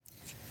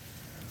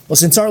Well,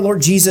 since our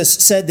Lord Jesus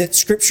said that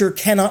Scripture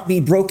cannot be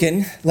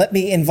broken, let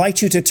me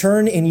invite you to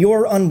turn in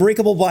your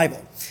unbreakable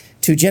Bible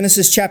to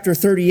Genesis chapter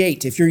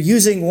 38. If you're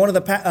using one of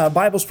the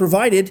Bibles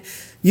provided,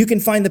 you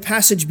can find the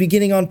passage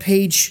beginning on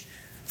page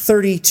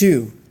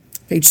 32.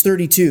 Page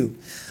 32.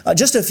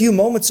 Just a few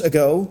moments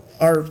ago,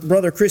 our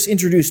brother Chris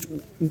introduced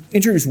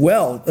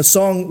well a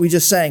song we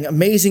just sang,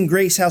 Amazing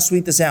Grace, How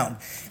Sweet the Sound.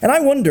 And I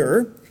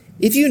wonder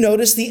if you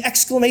notice the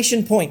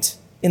exclamation point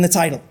in the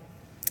title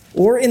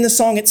or in the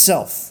song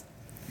itself.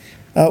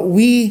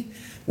 We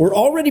were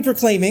already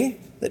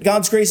proclaiming that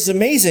God's grace is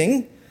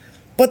amazing,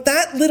 but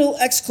that little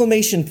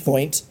exclamation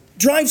point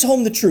drives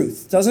home the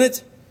truth, doesn't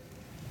it?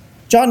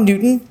 John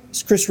Newton,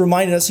 as Chris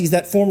reminded us, he's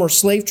that former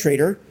slave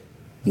trader.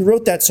 He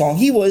wrote that song.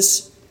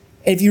 And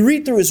if you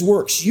read through his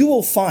works, you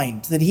will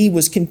find that he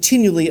was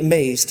continually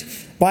amazed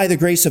by the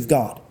grace of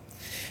God.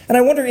 And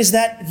I wonder, is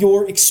that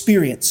your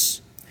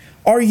experience?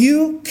 Are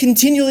you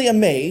continually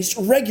amazed,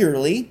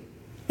 regularly,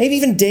 maybe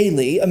even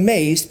daily,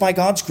 amazed by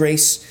God's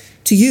grace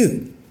to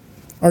you?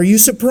 Are you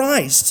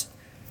surprised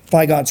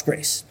by God's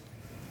grace?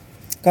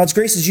 God's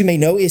grace, as you may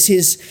know, is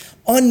his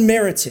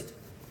unmerited,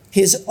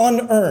 his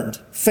unearned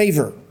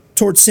favor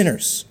towards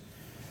sinners.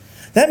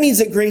 That means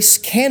that grace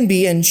can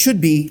be and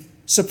should be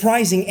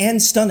surprising and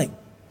stunning.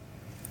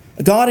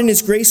 God in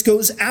his grace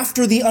goes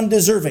after the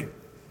undeserving.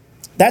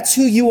 That's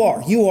who you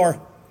are. You are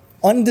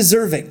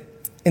undeserving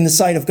in the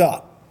sight of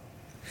God.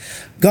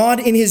 God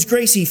in his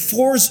grace, he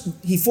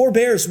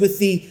forbears with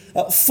the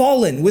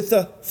fallen, with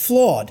the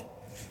flawed.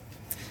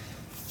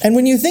 And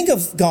when you think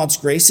of God's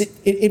grace,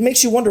 it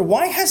makes you wonder,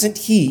 why hasn't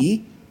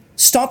he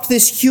stopped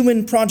this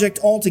human project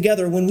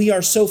altogether when we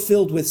are so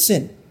filled with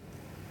sin?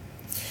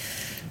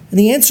 And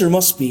the answer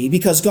must be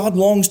because God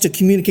longs to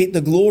communicate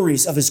the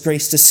glories of his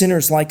grace to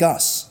sinners like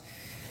us.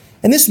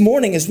 And this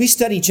morning, as we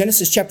study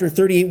Genesis chapter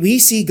 38, we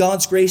see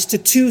God's grace to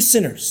two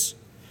sinners,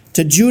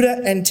 to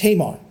Judah and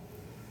Tamar.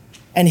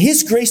 And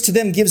his grace to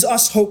them gives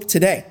us hope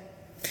today.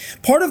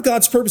 Part of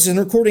God's purpose in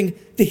recording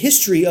the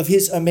history of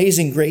his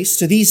amazing grace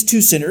to these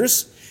two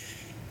sinners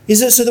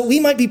is so that we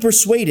might be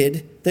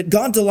persuaded that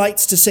God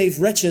delights to save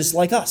wretches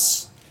like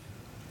us.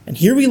 And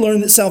here we learn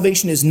that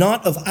salvation is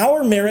not of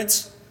our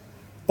merit,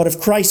 but of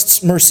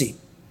Christ's mercy.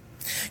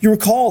 You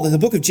recall that the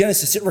book of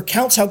Genesis, it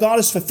recounts how God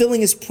is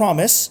fulfilling his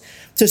promise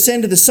to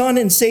send the Son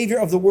and Savior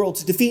of the world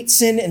to defeat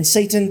sin and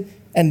Satan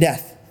and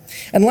death.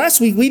 And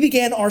last week, we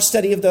began our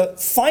study of the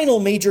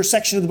final major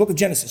section of the book of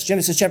Genesis,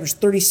 Genesis chapters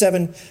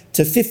 37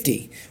 to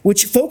 50,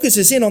 which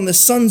focuses in on the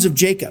sons of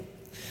Jacob.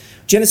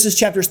 Genesis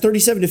chapters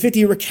 37 to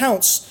 50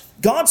 recounts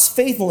God's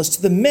faithfulness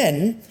to the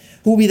men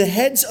who will be the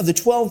heads of the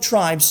 12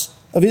 tribes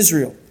of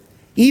Israel,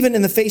 even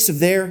in the face of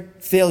their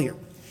failure.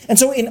 And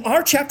so in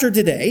our chapter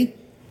today,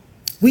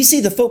 we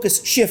see the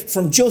focus shift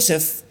from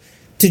Joseph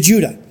to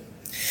Judah.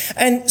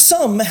 And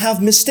some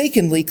have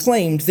mistakenly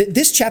claimed that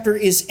this chapter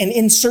is an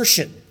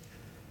insertion,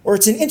 or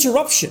it's an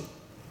interruption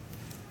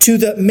to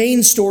the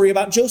main story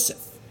about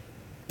Joseph.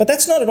 But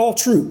that's not at all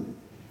true.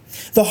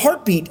 The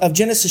heartbeat of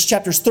Genesis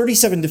chapters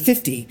 37 to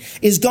 50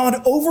 is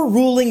God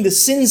overruling the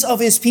sins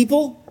of his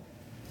people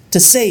to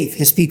save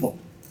his people.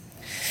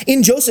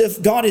 In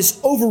Joseph, God is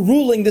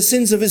overruling the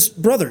sins of his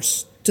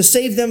brothers to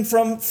save them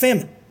from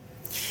famine.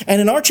 And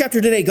in our chapter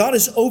today, God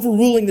is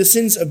overruling the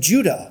sins of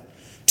Judah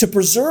to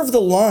preserve the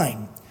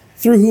line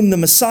through whom the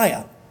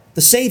Messiah,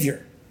 the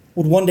Savior,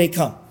 would one day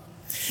come.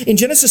 In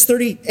Genesis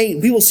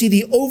 38, we will see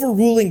the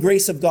overruling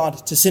grace of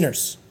God to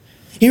sinners.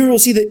 Here we will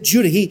see that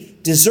Judah, he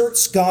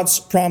deserts God's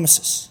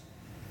promises.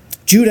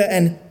 Judah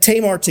and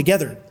Tamar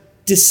together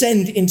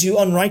descend into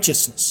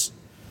unrighteousness.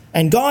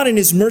 And God in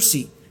his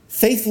mercy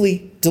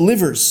faithfully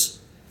delivers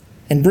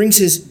and brings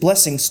his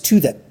blessings to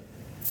them.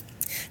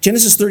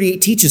 Genesis 38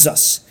 teaches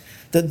us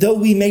that though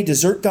we may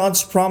desert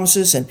God's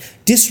promises and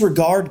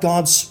disregard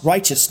God's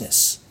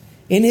righteousness,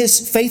 in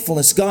his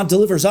faithfulness, God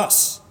delivers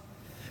us.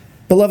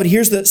 Beloved,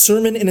 here's the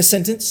sermon in a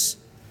sentence.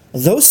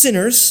 Though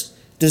sinners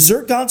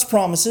desert God's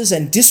promises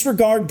and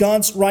disregard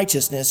God's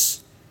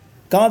righteousness,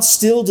 God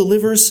still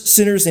delivers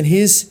sinners in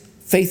his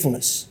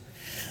faithfulness.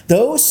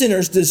 Though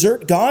sinners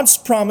desert God's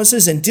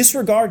promises and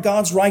disregard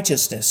God's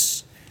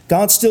righteousness,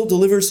 God still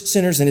delivers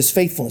sinners in his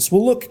faithfulness.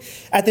 We'll look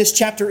at this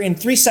chapter in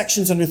three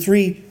sections under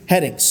three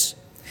headings.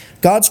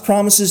 God's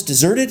promises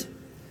deserted,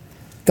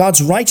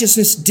 God's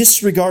righteousness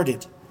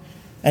disregarded,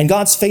 and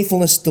God's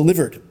faithfulness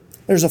delivered.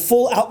 There's a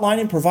full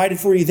outline provided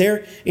for you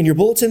there in your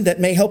bulletin that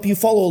may help you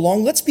follow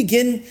along. Let's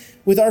begin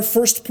with our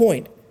first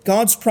point,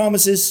 God's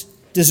promises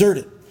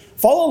deserted.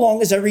 Follow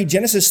along as I read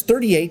Genesis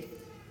 38,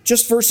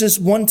 just verses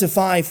 1 to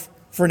 5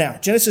 for now.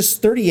 Genesis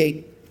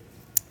 38,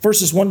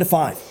 verses 1 to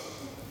 5.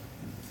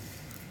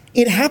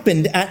 It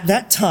happened at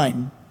that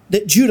time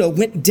that Judah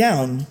went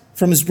down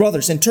from his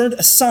brothers and turned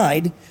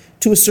aside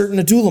to a certain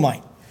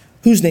Adullamite,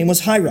 whose name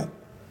was Hira.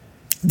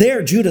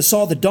 There Judah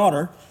saw the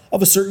daughter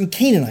of a certain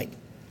Canaanite,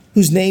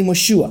 whose name was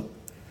Shua.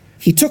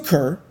 He took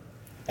her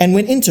and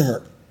went into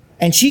her,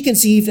 and she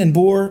conceived and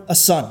bore a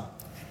son.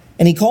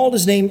 And he called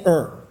his name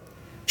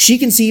She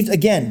conceived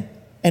again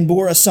and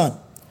bore a son,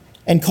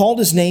 and called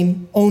his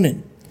name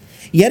Onan.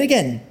 Yet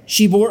again,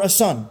 she bore a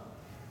son,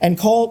 and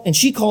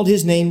she called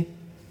his name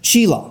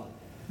Shelah.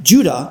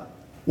 Judah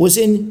was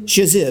in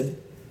Shezib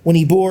when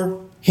she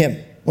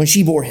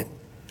bore him.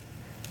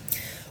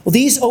 Well,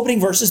 these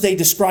opening verses, they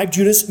describe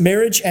Judah's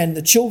marriage and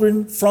the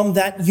children from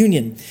that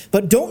union.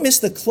 But don't miss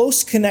the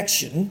close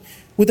connection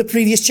with the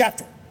previous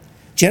chapter.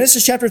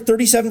 Genesis chapter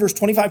 37, verse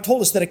 25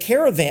 told us that a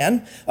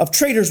caravan of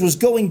traders was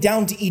going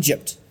down to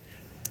Egypt.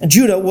 And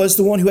Judah was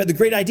the one who had the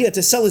great idea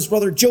to sell his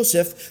brother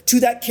Joseph to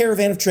that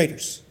caravan of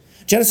traders.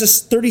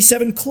 Genesis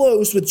 37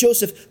 closed with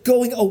Joseph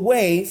going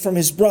away from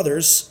his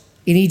brothers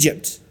in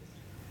Egypt.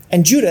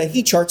 And Judah,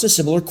 he charts a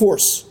similar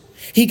course.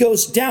 He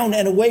goes down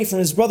and away from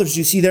his brothers,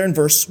 you see there in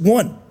verse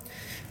 1.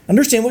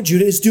 Understand what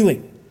Judah is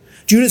doing.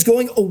 Judah is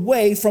going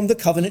away from the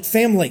covenant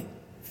family.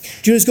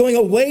 Judah is going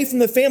away from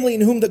the family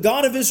in whom the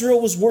God of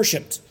Israel was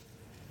worshipped.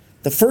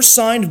 The first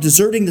sign of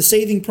deserting the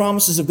saving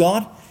promises of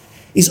God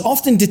is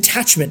often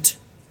detachment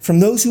from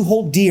those who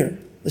hold dear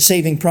the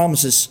saving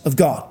promises of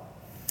God.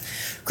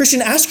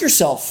 Christian, ask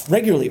yourself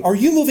regularly, are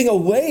you moving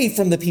away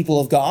from the people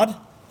of God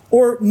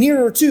or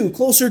nearer to,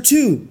 closer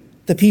to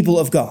the people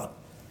of God?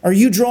 Are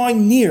you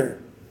drawing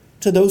near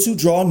to those who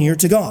draw near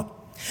to God?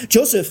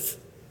 Joseph,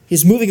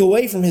 his moving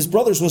away from his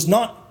brothers was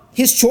not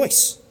his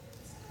choice.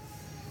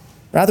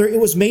 Rather, it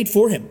was made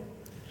for him.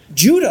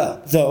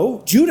 Judah,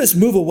 though, Judah's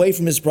move away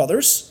from his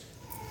brothers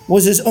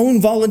was his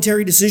own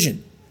voluntary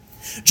decision.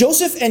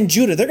 Joseph and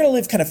Judah, they're going to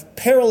live kind of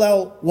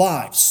parallel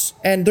lives,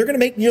 and they're going to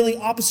make nearly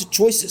opposite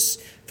choices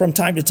from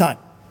time to time.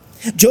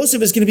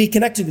 Joseph is going to be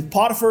connected with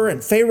Potiphar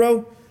and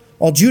Pharaoh,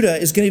 while Judah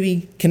is going to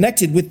be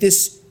connected with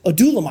this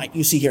Adulamite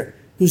you see here,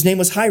 whose name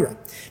was Hira.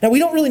 Now, we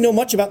don't really know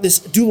much about this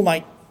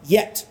Adulamite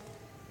yet.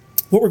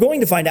 What we're going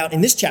to find out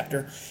in this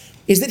chapter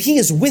is that he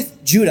is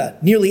with Judah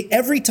nearly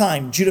every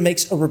time Judah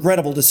makes a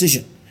regrettable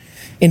decision.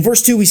 In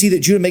verse 2, we see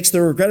that Judah makes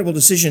the regrettable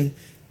decision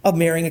of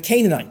marrying a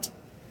Canaanite.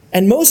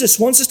 And Moses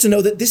wants us to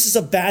know that this is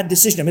a bad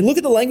decision. I mean, look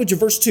at the language of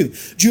verse 2.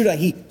 Judah,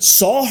 he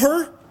saw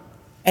her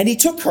and he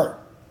took her.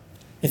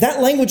 If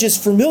that language is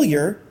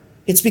familiar,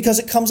 it's because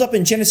it comes up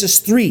in Genesis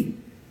 3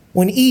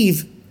 when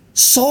Eve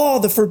saw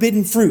the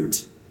forbidden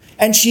fruit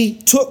and she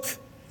took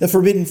the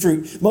forbidden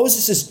fruit.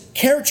 Moses is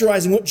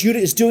characterizing what Judah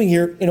is doing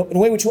here in a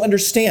way which we'll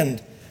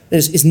understand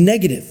is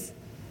negative.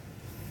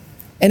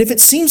 And if it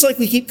seems like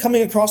we keep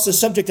coming across the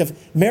subject of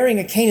marrying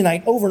a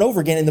Canaanite over and over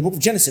again in the book of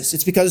Genesis,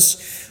 it's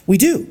because we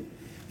do.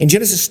 In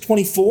Genesis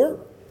 24,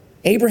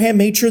 Abraham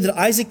made sure that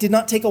Isaac did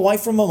not take a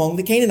wife from among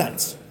the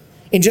Canaanites.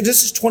 In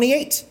Genesis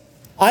 28,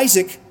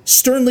 Isaac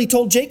sternly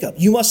told Jacob,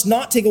 you must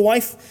not take a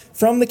wife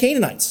from the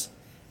Canaanites.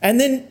 And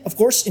then, of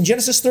course, in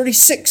Genesis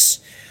 36,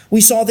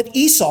 we saw that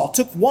Esau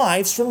took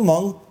wives from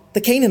among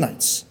the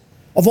Canaanites.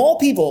 Of all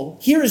people,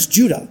 here is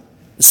Judah,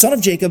 the son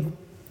of Jacob,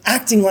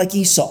 acting like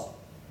Esau,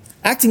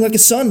 acting like a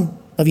son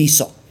of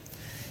Esau.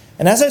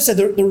 And as I said,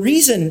 the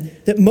reason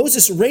that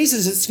Moses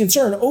raises its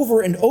concern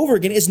over and over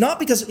again is not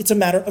because it's a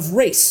matter of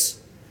race,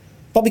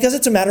 but because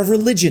it's a matter of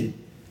religion.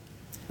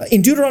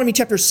 In Deuteronomy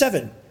chapter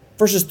 7,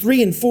 verses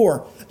 3 and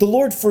 4, the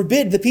Lord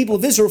forbid the people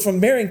of Israel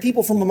from marrying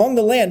people from among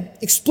the land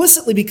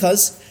explicitly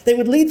because they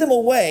would lead them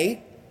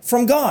away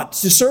from God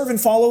to serve and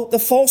follow the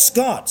false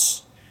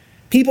gods.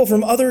 People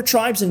from other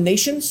tribes and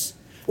nations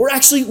were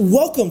actually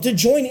welcome to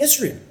join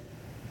Israel.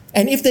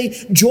 And if they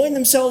joined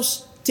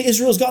themselves to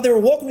Israel's God, they were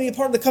welcome to be a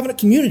part of the covenant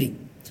community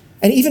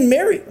and even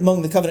marry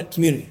among the covenant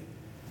community.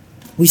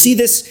 We see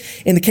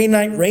this in the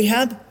Canaanite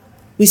Rahab.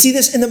 We see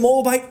this in the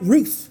Moabite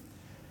Ruth,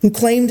 who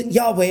claimed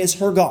Yahweh as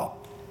her God.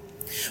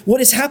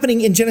 What is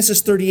happening in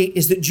Genesis 38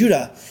 is that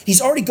Judah,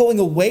 he's already going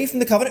away from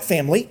the covenant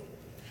family,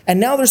 and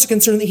now there's a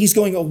concern that he's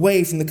going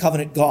away from the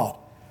covenant God.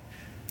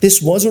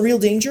 This was a real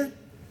danger.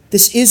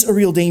 This is a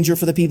real danger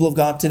for the people of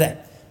God today.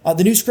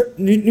 The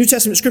New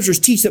Testament scriptures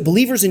teach that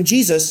believers in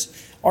Jesus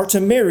are to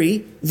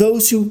marry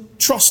those who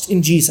trust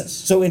in Jesus.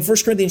 So in 1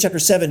 Corinthians chapter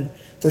 7,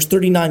 verse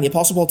 39, the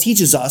Apostle Paul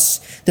teaches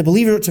us that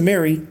believers are to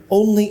marry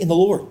only in the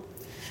Lord.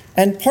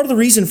 And part of the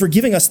reason for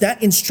giving us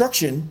that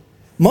instruction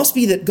must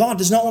be that God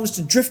does not want us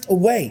to drift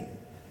away,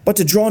 but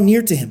to draw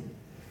near to him.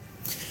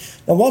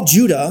 Now, while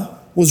Judah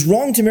was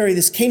wrong to marry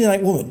this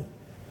Canaanite woman,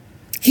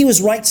 he was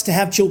right to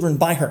have children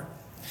by her.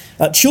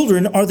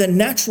 Children are the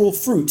natural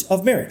fruit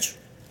of marriage.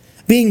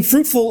 Being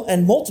fruitful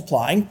and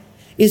multiplying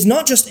is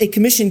not just a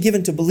commission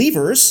given to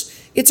believers,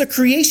 it's a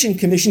creation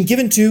commission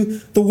given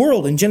to the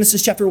world in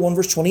Genesis chapter 1,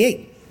 verse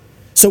 28.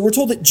 So we're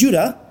told that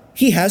Judah,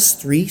 he has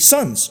 3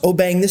 sons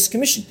obeying this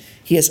commission.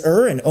 He has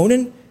and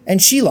Onan and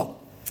Shelah.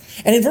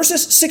 And in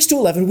verses 6 to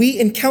 11, we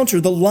encounter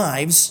the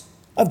lives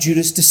of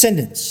Judah's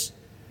descendants.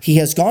 He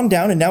has gone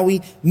down, and now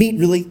we meet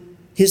really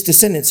his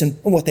descendants and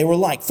what they were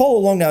like. Follow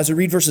along now as I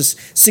read verses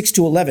 6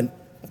 to 11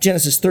 of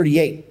Genesis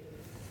 38.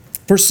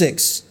 Verse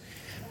 6.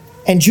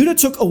 And Judah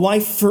took a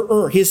wife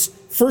for his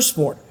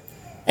firstborn,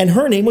 and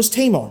her name was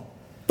Tamar.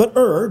 But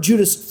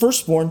Judah's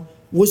firstborn,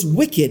 was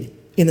wicked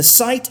in the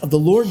sight of the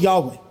Lord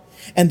Yahweh,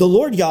 and the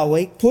Lord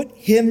Yahweh put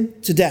him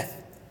to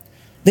death.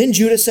 Then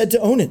Judah said to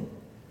Onan,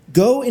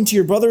 go into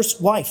your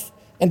brother's wife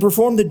and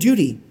perform the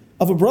duty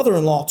of a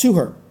brother-in-law to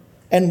her,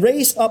 and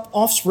raise up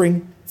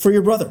offspring for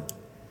your brother."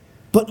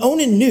 But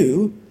Onan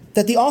knew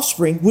that the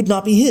offspring would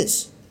not be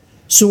his.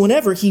 So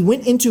whenever he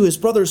went into his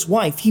brother's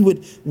wife, he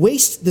would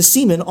waste the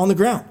semen on the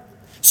ground,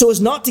 so as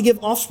not to give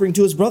offspring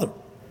to his brother.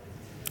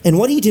 And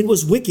what he did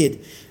was wicked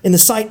in the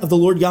sight of the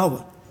Lord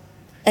Yahweh.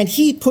 And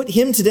he put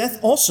him to death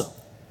also.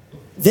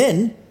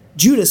 Then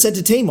Judah said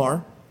to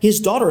Tamar, his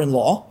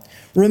daughter-in-law,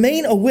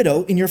 "Remain a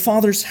widow in your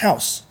father's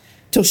house,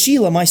 till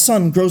Shelah my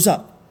son grows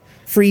up."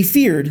 For he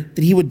feared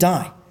that he would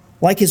die,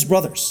 like his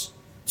brothers.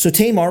 So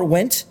Tamar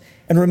went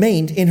and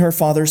remained in her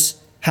father's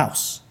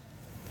house.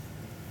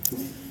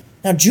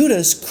 Now,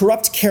 Judah's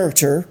corrupt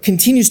character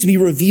continues to be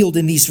revealed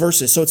in these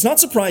verses, so it's not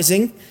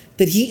surprising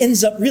that he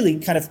ends up really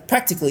kind of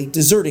practically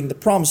deserting the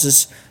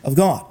promises of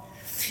God.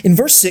 In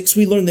verse 6,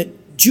 we learn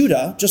that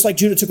Judah, just like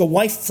Judah took a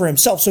wife for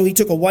himself, so he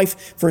took a wife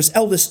for his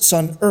eldest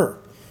son,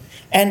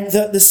 And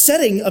the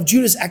setting of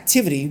Judah's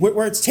activity,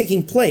 where it's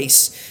taking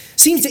place,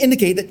 seems to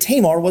indicate that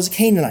Tamar was a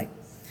Canaanite.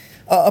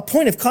 A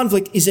point of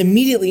conflict is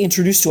immediately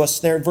introduced to us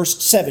there in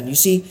verse 7. You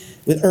see,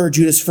 with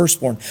Judah's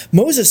firstborn.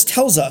 Moses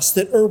tells us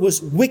that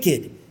was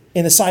wicked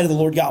in the sight of the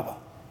Lord Yahweh.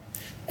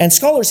 And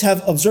scholars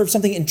have observed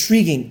something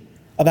intriguing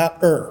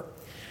about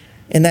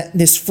and that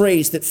this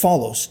phrase that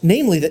follows,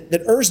 namely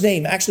that Er's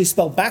name, actually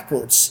spelled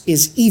backwards,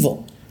 is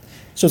evil.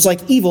 So it's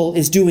like evil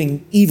is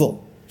doing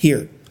evil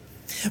here.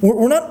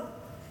 We're not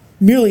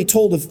actually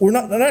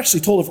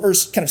told of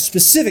Er's kind of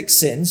specific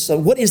sins, so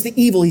what is the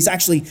evil he's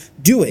actually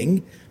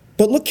doing,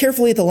 but look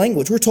carefully at the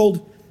language. We're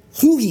told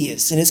who he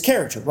is in his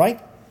character, right?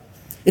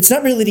 It's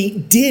not really that he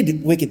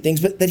did wicked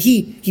things, but that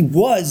he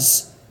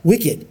was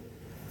wicked.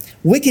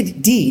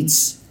 Wicked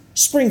deeds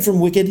spring from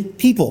wicked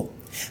people.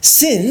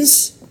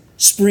 Sins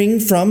spring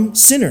from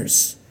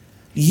sinners.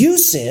 You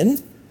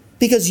sin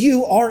because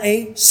you are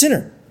a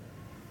sinner.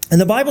 And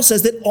the Bible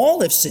says that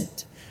all have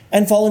sinned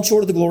and fallen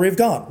short of the glory of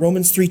God.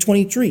 Romans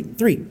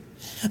 3:23.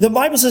 The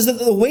Bible says that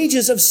the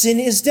wages of sin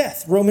is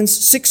death. Romans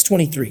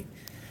 6:23.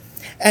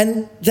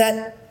 And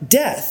that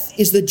death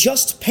is the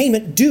just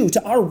payment due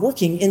to our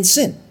working in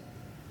sin.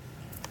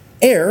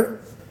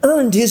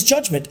 Earned his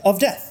judgment of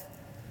death.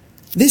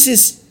 This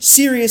is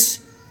serious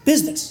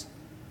business.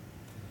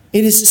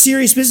 It is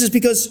serious business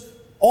because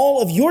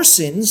all of your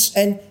sins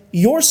and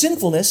your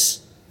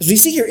sinfulness, as we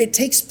see here, it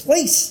takes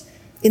place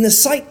in the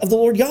sight of the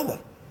Lord Yahweh.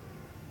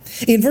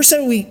 In verse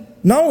 7, we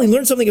not only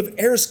learn something of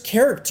Er's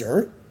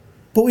character,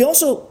 but we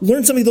also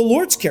learn something of the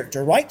Lord's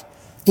character, right?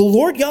 The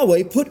Lord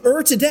Yahweh put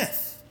to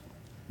death.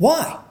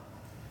 Why?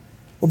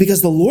 Well,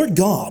 because the Lord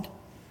God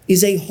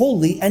is a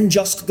holy and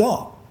just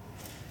God.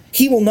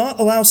 He will not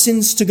allow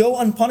sins to go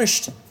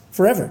unpunished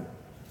forever.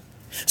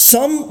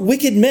 Some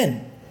wicked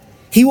men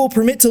he will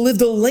permit to live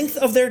the length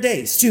of their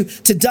days,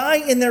 to die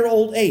in their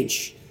old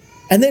age,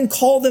 and then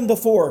call them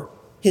before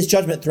his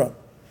judgment throne.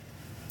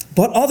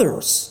 But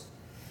others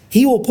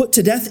he will put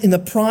to death in the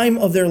prime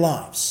of their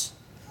lives.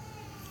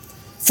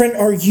 Friend,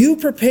 are you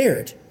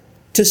prepared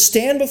to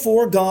stand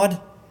before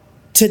God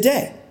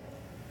today?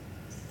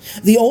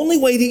 The only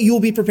way that you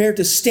will be prepared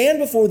to stand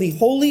before the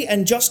holy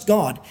and just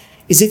God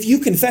is if you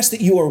confess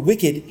that you are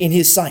wicked in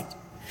his sight.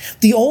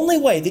 The only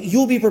way that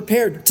you'll be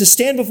prepared to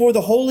stand before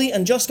the holy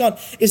and just God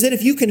is that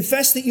if you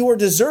confess that you are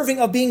deserving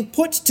of being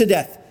put to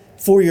death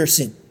for your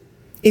sin.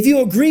 If you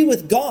agree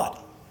with God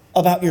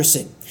about your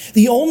sin.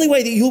 The only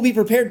way that you'll be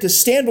prepared to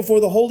stand before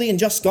the holy and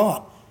just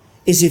God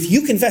is if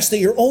you confess that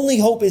your only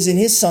hope is in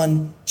his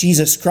Son,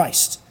 Jesus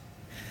Christ.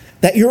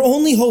 That your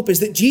only hope is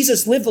that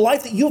Jesus lived the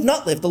life that you have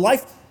not lived, the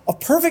life of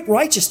perfect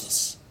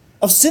righteousness,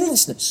 of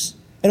sinlessness,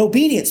 and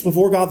obedience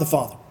before God the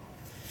Father.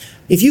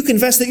 If you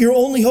confess that your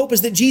only hope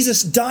is that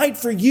Jesus died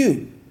for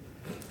you,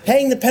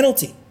 paying the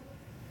penalty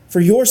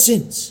for your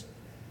sins,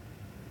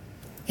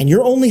 and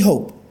your only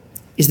hope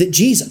is that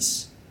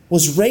Jesus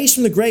was raised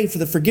from the grave for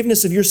the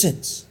forgiveness of your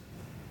sins,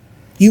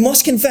 you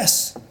must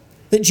confess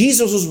that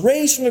Jesus was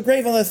raised from the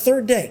grave on the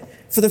third day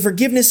for the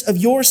forgiveness of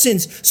your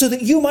sins, so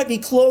that you might be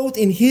clothed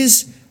in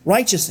his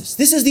righteousness.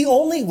 This is the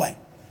only way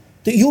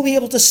that you'll be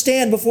able to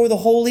stand before the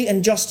holy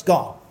and just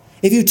God.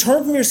 If you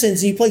turn from your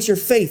sins and you place your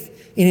faith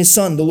in his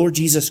Son, the Lord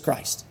Jesus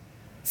Christ.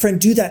 Friend,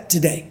 do that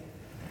today.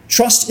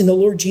 Trust in the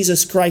Lord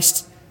Jesus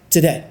Christ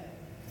today.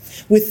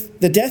 With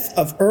the death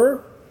of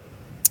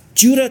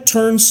Judah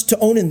turns to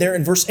Onan there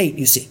in verse 8,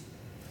 you see.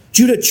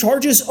 Judah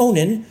charges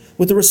Onan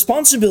with the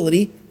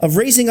responsibility of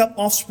raising up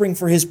offspring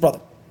for his brother.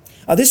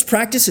 This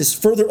practice is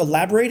further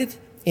elaborated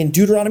in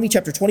Deuteronomy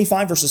chapter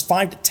 25, verses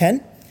 5 to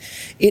 10.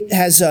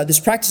 This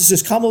practice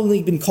has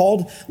commonly been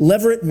called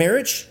levirate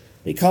marriage,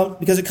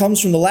 because it comes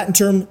from the Latin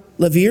term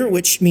levir,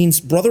 which means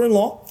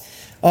brother-in-law.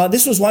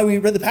 This was why we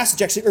read the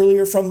passage actually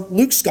earlier from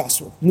Luke's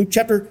gospel, Luke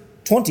chapter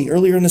 20,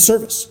 earlier in the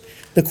service.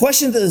 The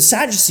question that the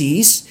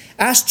Sadducees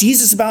asked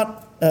Jesus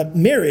about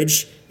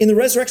marriage in the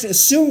resurrection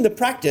assumed the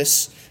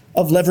practice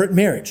of levirate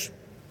marriage.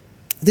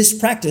 This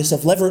practice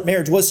of levirate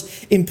marriage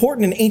was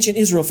important in ancient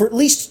Israel for at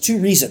least two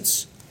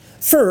reasons.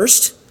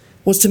 First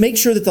was to make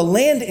sure that the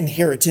land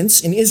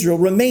inheritance in Israel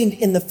remained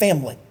in the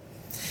family.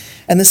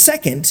 And the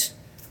second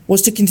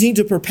was to continue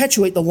to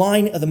perpetuate the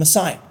line of the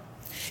Messiah.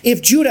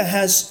 If Judah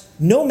has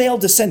no male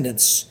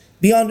descendants,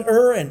 beyond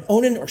Ur and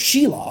Onan or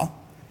Shelah,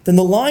 then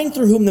the line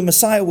through whom the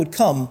Messiah would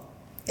come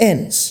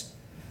ends.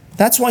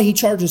 That's why he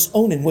charges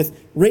Onan with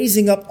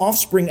raising up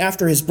offspring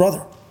after his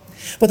brother.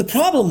 But the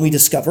problem we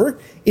discover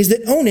is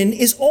that Onan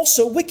is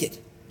also wicked,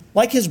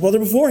 like his brother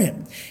before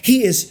him.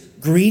 He is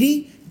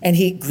greedy and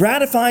he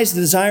gratifies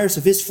the desires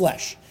of his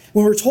flesh.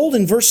 When we're told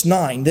in verse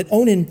 9 that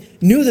Onan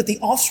knew that the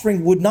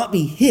offspring would not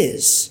be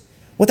his,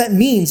 what that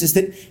means is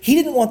that he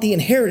didn't want the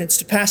inheritance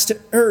to pass to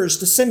Er's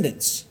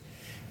descendants.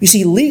 You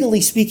see,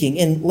 legally speaking,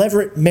 in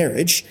levirate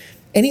marriage,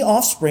 any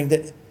offspring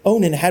that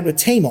Onan had with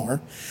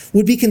Tamar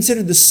would be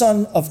considered the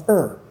son of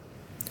Ur.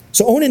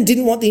 So Onan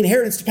didn't want the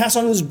inheritance to pass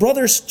on to his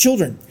brother's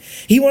children.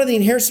 He wanted the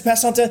inheritance to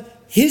pass on to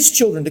his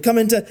children, to come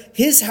into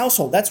his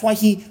household. That's why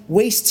he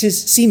wastes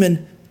his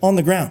semen on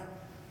the ground.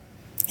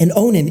 And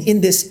Onan,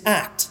 in this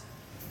act,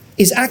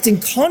 is acting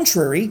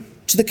contrary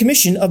to the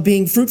commission of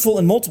being fruitful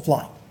and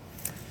multiplying.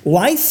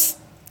 Life,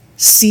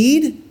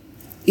 seed,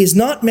 is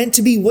not meant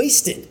to be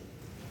wasted,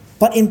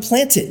 but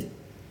implanted.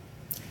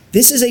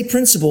 This is a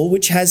principle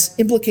which has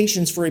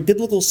implications for a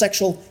biblical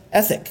sexual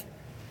ethic.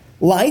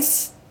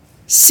 Life,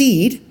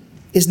 seed,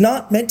 is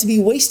not meant to be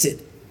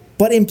wasted,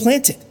 but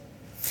implanted.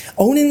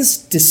 Onan's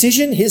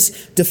decision,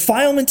 his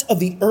defilement of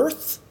the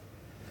earth,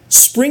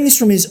 springs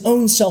from his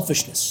own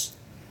selfishness.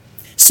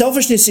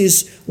 Selfishness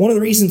is one of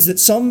the reasons that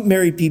some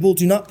married people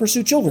do not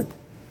pursue children.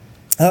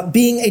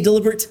 Being a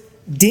deliberate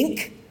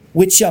dink,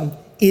 which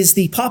is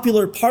the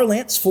popular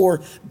parlance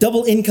for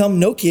double income,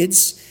 no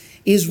kids,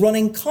 is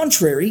running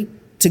contrary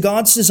to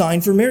God's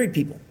design for married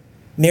people.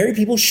 Married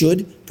people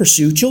should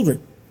pursue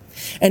children.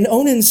 And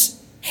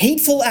Onan's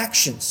hateful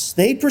actions,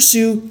 they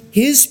pursue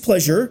his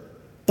pleasure,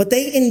 but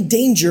they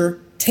endanger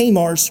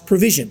Tamar's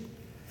provision.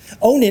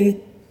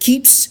 Onan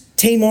keeps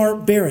Tamar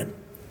barren,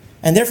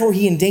 and therefore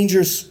he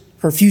endangers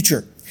her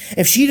future.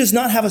 If she does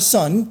not have a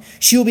son,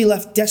 she will be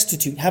left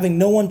destitute, having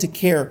no one to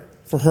care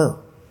for her.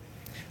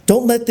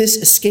 Don't let this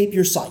escape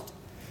your sight.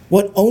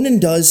 What Onan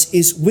does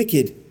is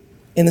wicked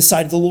in the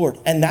sight of the Lord,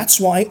 and that's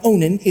why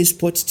Onan is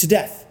put to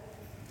death.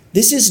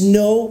 This is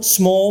no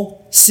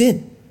small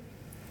sin.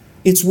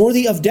 It's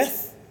worthy of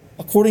death,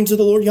 according to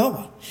the Lord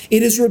Yahweh.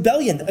 It is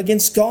rebellion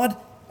against God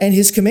and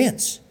his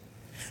commands.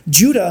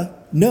 Judah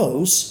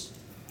knows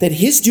that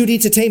his duty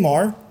to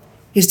Tamar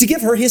is to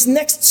give her his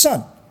next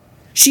son,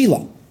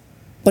 Shelah,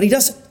 but he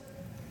doesn't.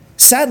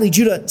 Sadly,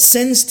 Judah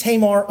sends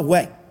Tamar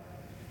away.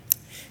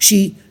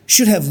 She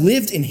should have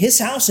lived in his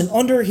house and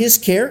under his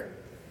care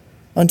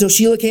until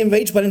Shelah came of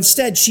age, but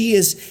instead she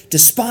is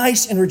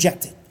despised and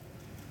rejected.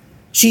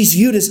 She's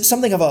viewed as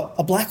something of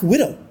a black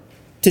widow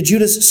to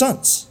Judah's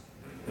sons.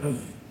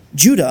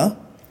 Judah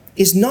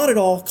is not at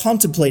all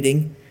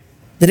contemplating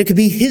that it could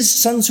be his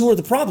sons who are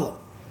the problem.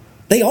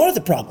 They are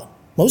the problem.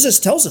 Moses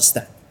tells us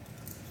that.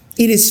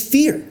 It is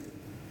fear,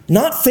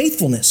 not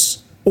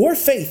faithfulness or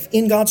faith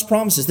in God's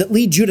promises, that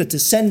lead Judah to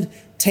send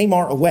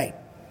Tamar away.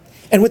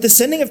 And with the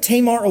sending of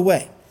Tamar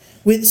away,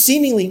 with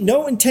seemingly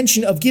no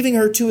intention of giving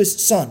her to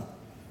his son,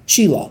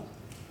 Shelah,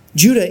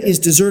 Judah is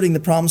deserting the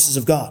promises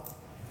of God.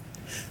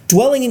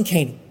 Dwelling in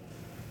Canaan,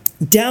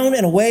 down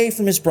and away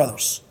from his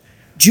brothers,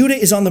 Judah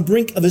is on the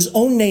brink of his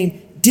own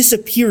name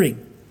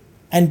disappearing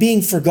and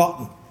being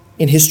forgotten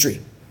in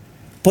history.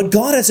 But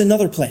God has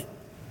another plan.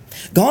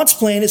 God's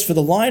plan is for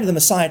the line of the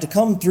Messiah to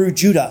come through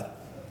Judah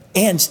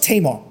and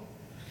Tamar.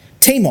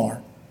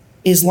 Tamar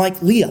is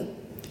like Leah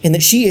in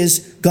that she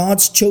is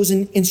God's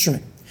chosen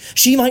instrument.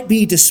 She might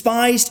be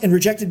despised and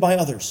rejected by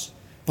others,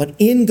 but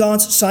in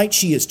God's sight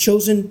she is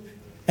chosen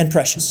and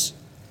precious.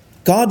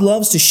 God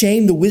loves to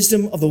shame the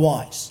wisdom of the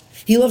wise.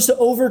 He loves to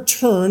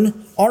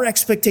overturn our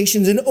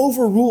expectations and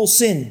overrule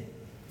sin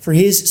for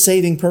his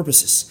saving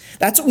purposes.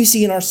 That's what we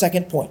see in our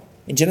second point.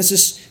 In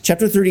Genesis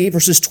chapter 38,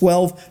 verses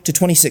 12 to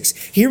 26.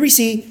 Here we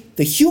see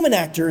the human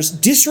actors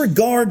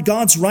disregard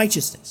God's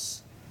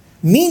righteousness.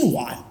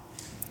 Meanwhile,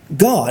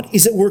 God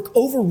is at work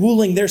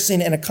overruling their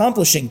sin and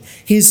accomplishing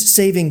his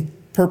saving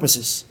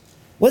purposes.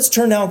 Let's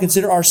turn now and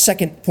consider our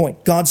second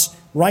point, God's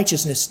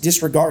righteousness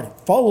disregarded.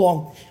 Follow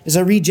along as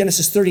I read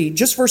Genesis 38,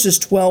 just verses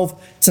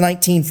 12 to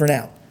 19 for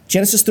now.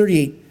 Genesis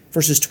 38,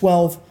 verses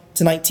 12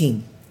 to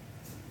 19.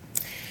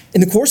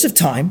 In the course of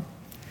time,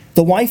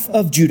 the wife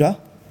of Judah,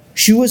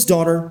 Shua's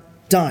daughter,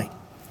 died.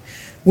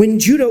 When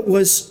Judah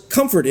was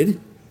comforted,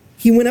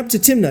 he went up to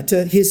Timnah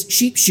to his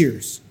sheep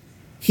shearers,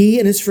 he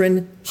and his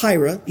friend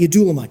Hira, the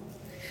Adulamite.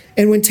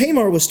 And when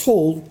Tamar was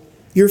told,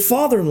 "Your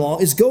father-in-law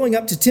is going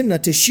up to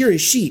Timnah to shear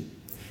his sheep,"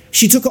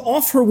 she took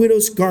off her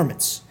widow's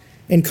garments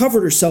and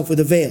covered herself with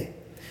a veil,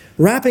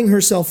 wrapping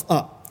herself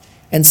up,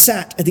 and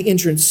sat at the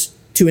entrance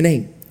to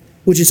Enaim,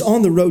 which is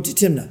on the road to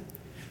Timnah.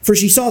 For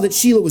she saw that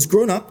Shelah was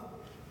grown up,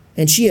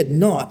 and she had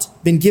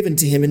not been given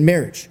to him in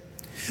marriage.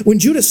 When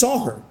Judah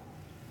saw her,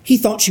 he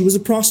thought she was a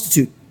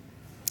prostitute,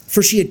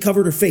 for she had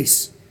covered her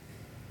face.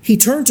 He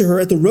turned to her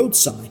at the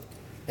roadside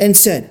and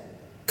said,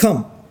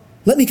 "Come,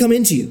 let me come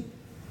in to you,"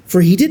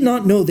 for he did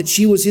not know that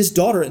she was his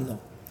daughter-in-law.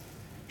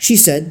 She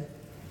said,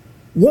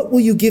 "What will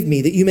you give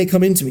me that you may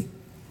come in to me?"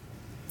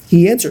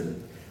 He answered,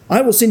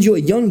 "I will send you a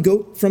young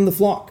goat from the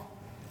flock."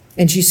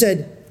 And she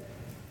said,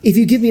 if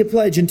you give me a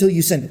pledge until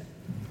you send it."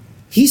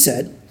 He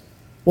said,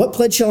 "What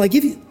pledge shall I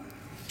give you?"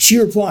 She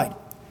replied,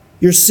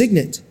 "Your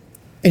signet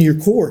and your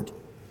cord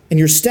and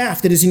your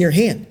staff that is in your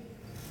hand."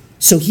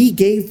 So he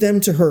gave them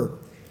to her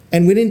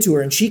and went into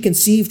her, and she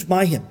conceived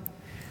by him.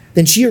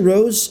 Then she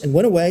arose and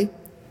went away,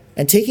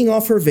 and taking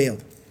off her veil,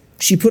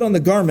 she put on the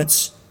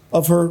garments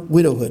of her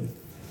widowhood.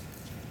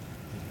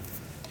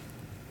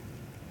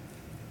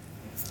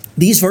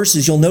 These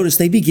verses, you'll notice,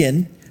 they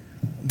begin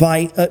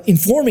by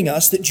informing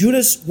us that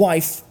Judah's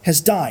wife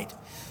has died.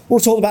 We're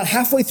told about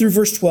halfway through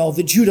verse 12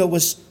 that Judah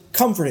was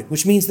comforted,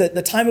 which means that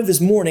the time of his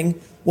mourning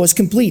was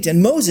complete.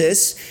 And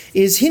Moses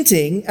is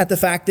hinting at the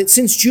fact that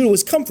since Judah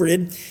was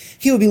comforted,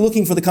 he would be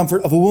looking for the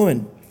comfort of a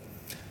woman.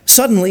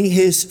 Suddenly,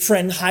 his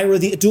friend Hira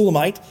the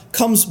Adullamite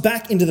comes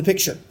back into the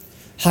picture.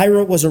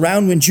 Hira was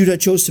around when Judah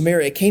chose to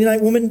marry a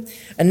Canaanite woman,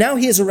 and now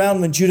he is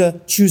around when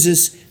Judah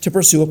chooses to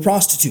pursue a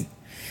prostitute.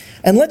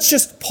 And let's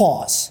just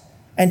pause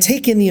and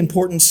take in the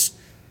importance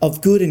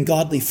of good and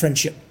godly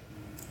friendship.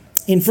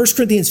 In 1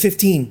 Corinthians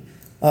 15,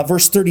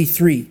 verse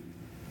 33,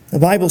 the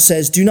Bible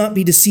says, "Do not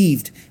be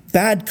deceived.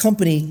 Bad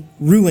company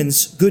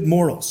ruins good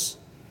morals."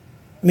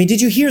 I mean, did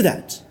you hear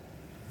that?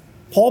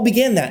 Paul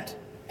began that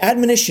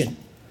admonition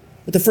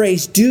with the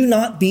phrase, "Do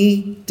not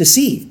be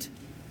deceived."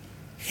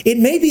 It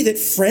may be that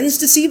friends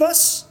deceive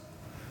us,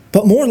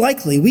 but more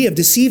likely we have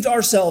deceived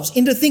ourselves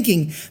into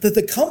thinking that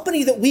the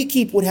company that we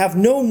keep would have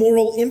no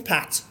moral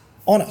impact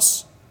on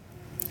us.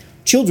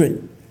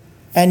 Children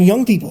and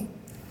young people,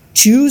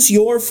 choose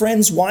your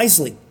friends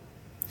wisely.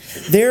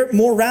 Their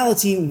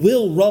morality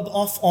will rub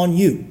off on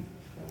you.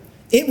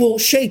 It will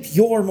shape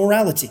your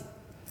morality.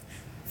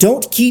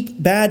 Don't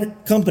keep bad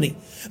company.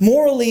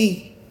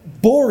 Morally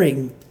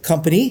boring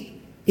company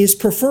is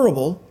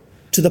preferable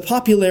to the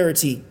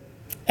popularity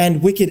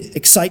and wicked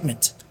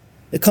excitement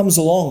that comes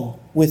along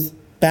with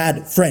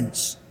bad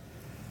friends.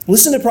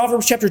 Listen to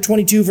Proverbs chapter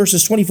 22,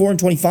 verses 24 and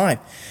 25,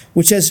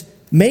 which says,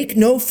 "Make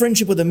no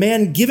friendship with a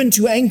man given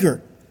to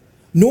anger,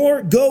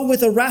 nor go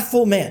with a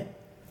wrathful man."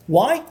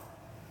 Why?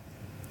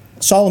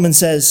 Solomon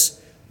says,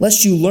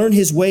 "Lest you learn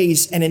his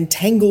ways and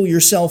entangle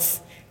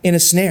yourself in a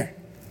snare."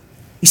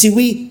 You see,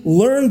 we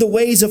learn the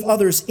ways of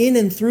others in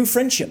and through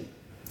friendship.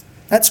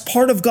 That's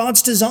part of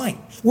God's design.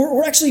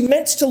 We're actually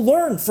meant to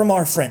learn from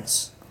our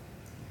friends.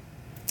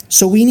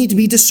 So we need to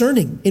be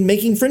discerning in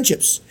making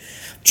friendships.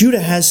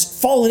 Judah has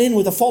fallen in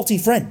with a faulty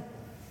friend,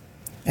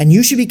 and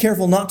you should be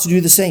careful not to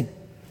do the same.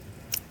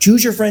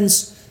 Choose your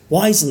friends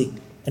wisely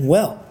and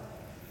well.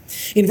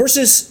 In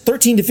verses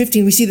 13 to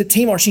 15, we see that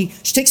Tamar, she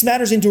takes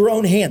matters into her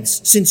own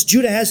hands. Since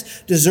Judah has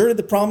deserted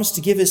the promise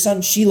to give his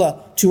son Shelah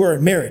to her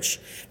in marriage,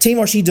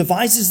 Tamar, she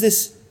devises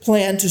this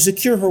plan to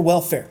secure her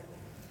welfare.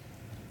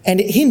 And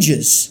it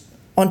hinges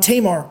on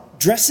Tamar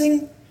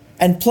dressing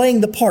and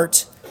playing the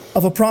part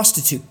of a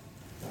prostitute.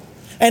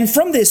 And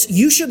from this,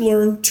 you should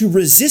learn to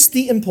resist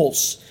the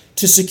impulse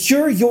to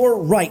secure your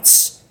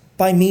rights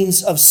by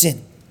means of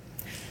sin.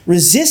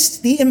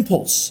 Resist the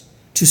impulse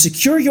to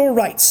secure your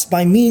rights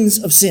by means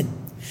of sin.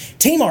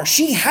 Tamar,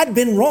 she had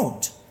been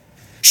wronged.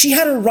 She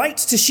had a right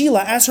to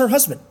Shelah as her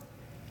husband.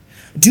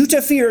 Due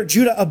to fear,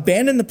 Judah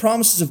abandoned the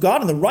promises of God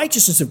and the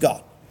righteousness of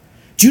God.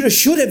 Judah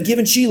should have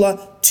given Shelah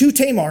to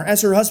Tamar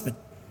as her husband.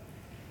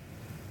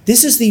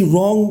 This is the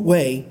wrong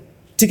way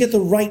to get the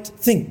right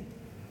thing.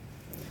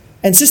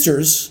 And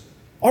sisters,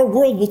 our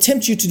world will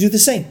tempt you to do the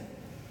same.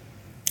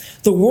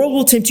 The world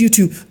will tempt you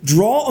to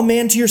draw a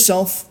man to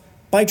yourself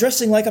by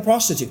dressing like a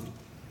prostitute.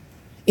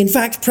 In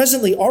fact,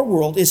 presently, our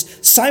world is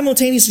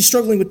simultaneously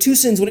struggling with two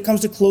sins when it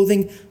comes to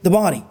clothing the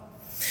body.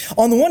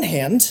 On the one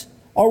hand,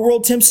 our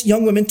world tempts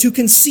young women to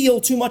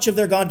conceal too much of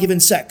their God-given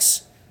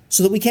sex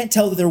so that we can't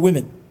tell that they're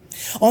women.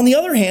 On the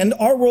other hand,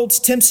 our world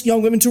tempts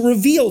young women to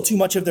reveal too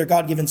much of their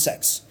God-given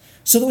sex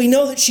so that we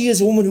know that she is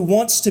a woman who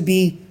wants to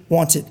be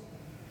wanted.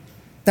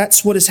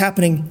 That's what is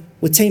happening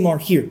with Tamar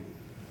here.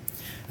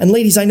 And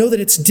ladies, I know that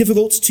it's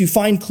difficult to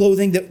find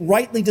clothing that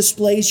rightly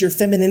displays your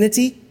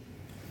femininity.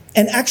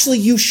 And actually,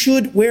 you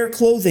should wear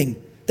clothing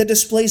that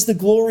displays the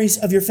glories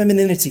of your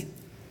femininity.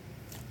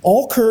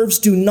 All curves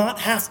do not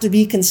have to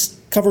be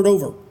covered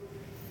over.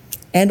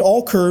 And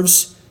all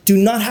curves do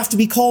not have to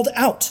be called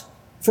out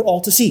for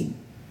all to see.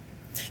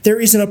 There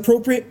is an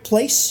appropriate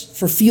place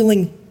for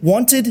feeling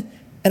wanted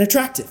and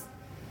attractive.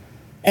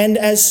 And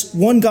as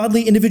one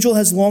godly individual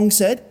has long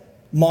said,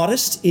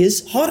 modest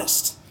is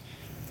hottest.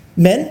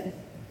 Men,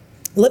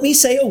 let me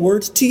say a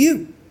word to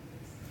you.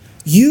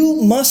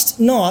 You must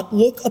not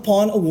look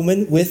upon a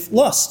woman with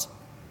lust.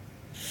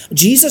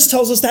 Jesus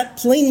tells us that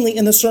plainly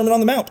in the Sermon on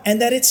the Mount, and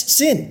that it's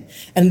sin.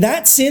 And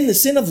that sin, the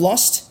sin of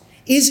lust,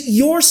 is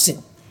your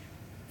sin.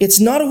 It's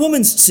not a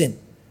woman's sin.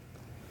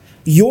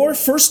 Your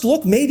first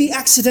look may be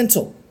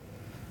accidental,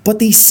 but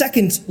the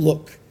second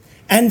look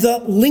and the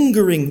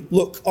lingering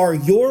look are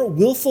your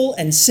willful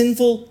and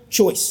sinful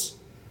choice,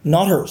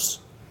 not hers.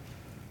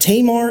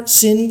 Tamar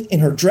sinned in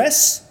her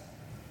dress.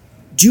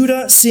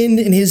 Judah sinned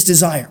in his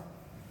desire.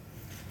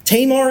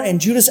 Tamar and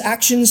Judah's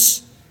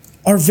actions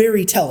are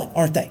very telling,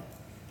 aren't they?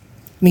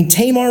 I mean,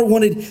 Tamar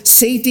wanted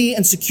safety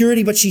and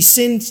security, but she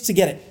sinned to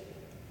get it.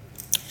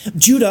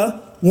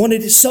 Judah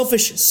wanted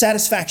selfish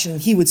satisfaction,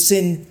 and he would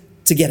sin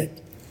to get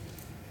it.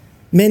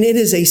 Men, it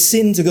is a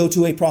sin to go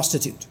to a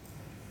prostitute.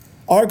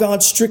 Our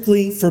God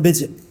strictly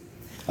forbids it.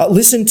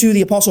 Listen to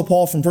the Apostle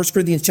Paul from 1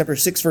 Corinthians chapter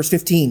 6, verse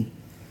 15.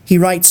 He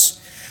writes,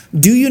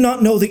 "Do you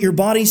not know that your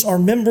bodies are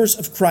members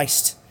of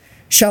Christ?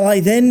 Shall I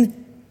then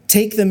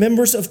take the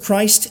members of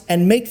Christ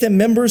and make them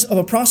members of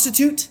a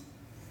prostitute?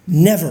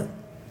 Never."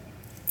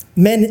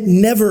 Men,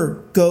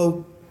 never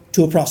go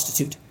to a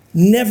prostitute.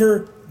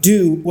 Never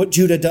do what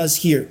Judah does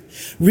here.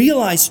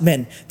 Realize,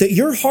 men, that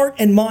your heart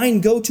and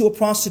mind go to a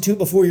prostitute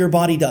before your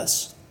body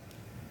does.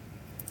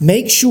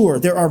 Make sure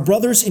there are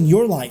brothers in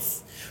your life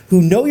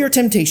who know your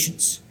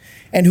temptations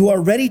and who are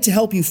ready to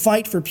help you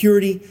fight for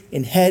purity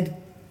in head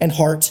and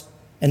heart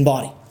and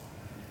body.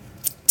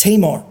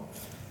 Tamar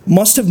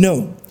must have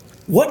known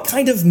what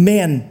kind of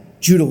man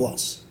Judah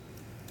was.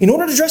 In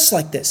order to dress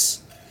like this,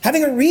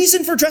 having a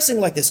reason for dressing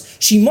like this,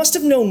 she must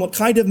have known what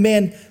kind of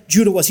man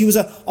Judah was. He was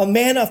a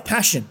man of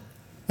passion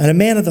and a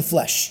man of the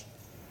flesh.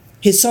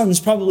 His sons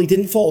probably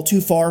didn't fall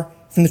too far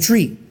from the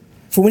tree.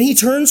 For when he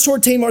turns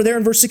toward Tamar there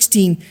in verse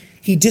 16,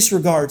 he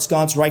disregards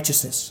God's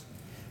righteousness.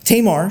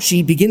 Tamar,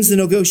 she begins the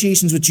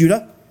negotiations with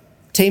Judah.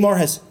 Tamar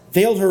has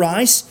veiled her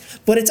eyes,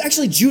 but it's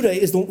actually Judah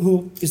is the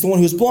one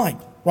who is blind,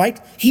 right?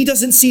 He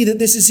doesn't see that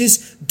this is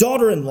his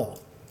daughter-in-law,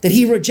 that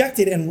he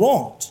rejected and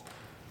wronged.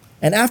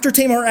 And after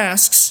Tamar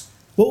asks,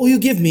 "What will you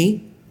give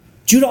me?"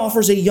 Judah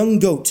offers a young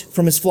goat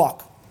from his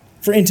flock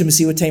for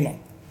intimacy with Tamar.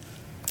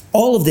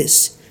 All of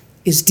this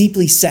is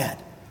deeply sad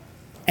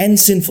and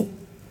sinful.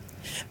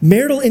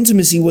 Marital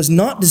intimacy was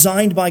not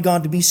designed by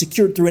God to be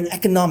secured through an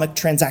economic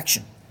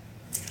transaction.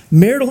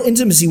 Marital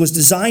intimacy was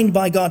designed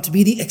by God to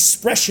be the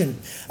expression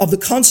of the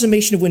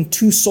consummation of when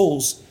two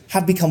souls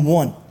have become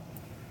one.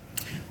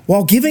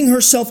 While giving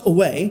herself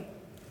away,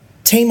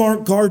 Tamar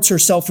guards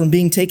herself from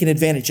being taken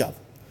advantage of.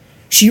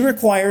 She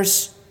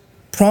requires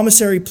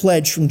promissory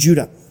pledge from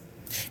Judah.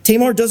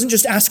 Tamar doesn't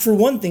just ask for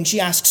one thing, she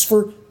asks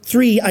for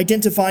three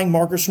identifying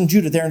markers from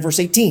Judah there in verse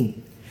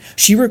 18.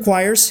 She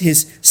requires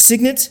his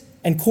signet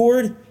and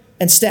cord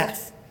and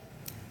staff.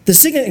 The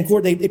signet and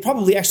cord, they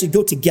probably actually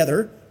go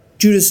together.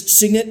 Judah's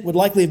signet would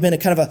likely have been a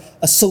kind of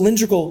a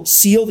cylindrical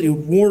seal that he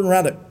would wear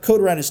around a coat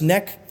around his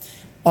neck.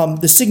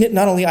 The signet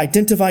not only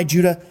identified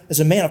Judah as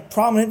a man of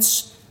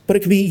prominence, but it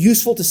could be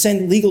useful to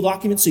send legal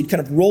documents. So you'd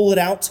kind of roll it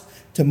out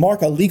to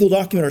mark a legal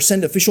document or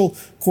send official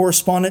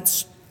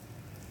correspondence.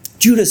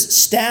 Judah's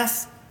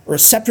staff, or a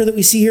scepter that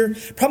we see here,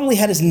 probably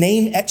had his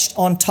name etched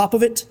on top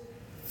of it.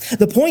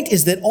 The point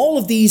is that all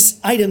of these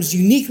items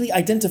uniquely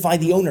identify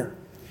the owner.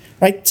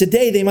 Right?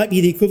 Today, they might be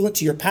the equivalent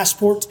to your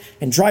passport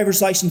and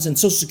driver's license and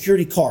social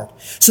security card.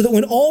 So that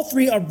when all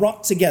three are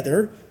brought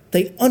together,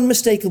 they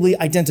unmistakably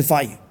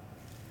identify you.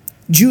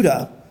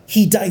 Judah,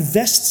 he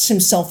divests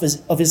himself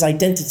of his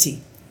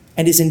identity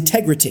and his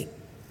integrity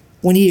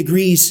when he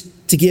agrees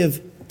to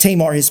give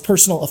Tamar his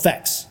personal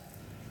effects.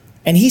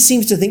 And he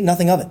seems to think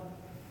nothing of it.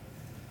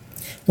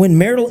 When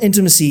marital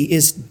intimacy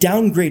is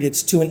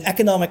downgraded to an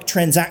economic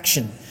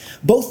transaction,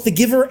 both the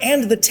giver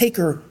and the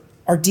taker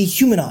are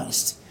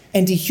dehumanized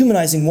and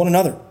dehumanizing one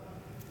another.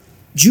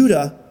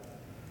 Judah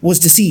was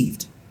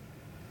deceived,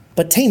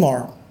 but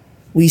Tamar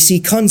we see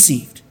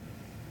conceived,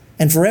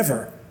 and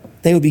forever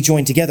they would be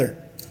joined together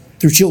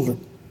through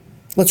children.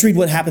 Let's read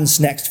what happens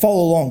next.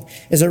 Follow along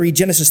as I read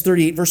Genesis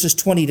 38, verses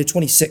 20 to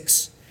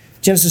 26.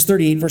 Genesis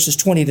 38, verses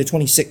 20 to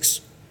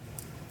 26.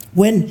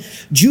 When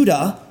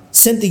Judah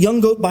sent the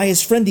young goat by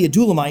his friend the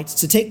Adullamite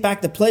to take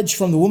back the pledge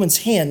from the woman's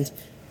hand,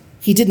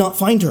 he did not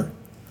find her.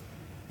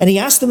 And he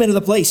asked the men of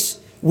the place,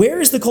 "Where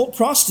is the cult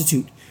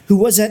prostitute who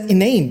was at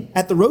Enaim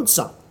at the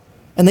roadside?"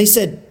 And they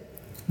said,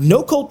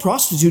 "No cult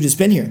prostitute has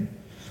been here."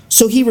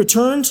 So he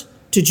returned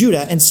to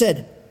Judah and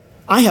said,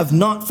 "I have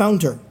not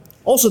found her."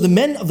 Also the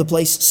men of the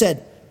place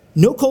said,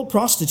 "No cult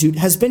prostitute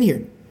has been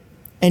here."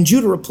 And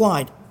Judah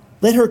replied,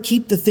 "Let her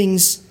keep the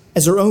things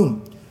as her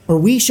own, or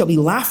we shall be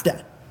laughed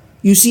at.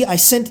 You see, I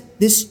sent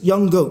this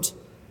young goat,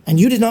 and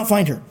you did not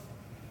find her."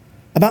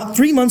 About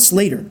 3 months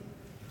later,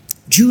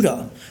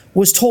 Judah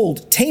was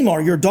told,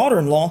 "Tamar, your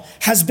daughter-in-law,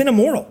 has been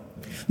immoral.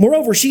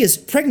 Moreover, she is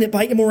pregnant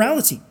by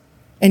immorality."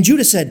 And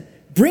Judah said,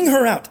 "Bring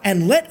her out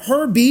and let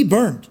her be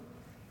burned."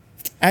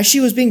 As she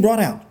was being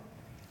brought out,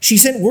 she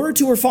sent word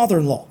to her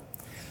father-in-law,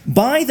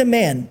 "By the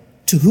man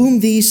to whom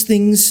these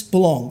things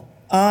belong,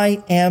 I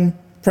am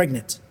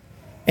pregnant."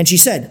 And she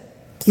said,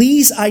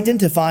 "Please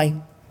identify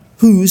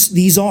whose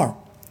these are,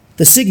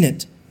 the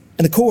signet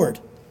and the cord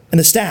and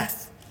the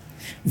staff."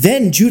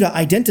 Then Judah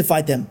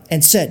identified them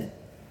and said,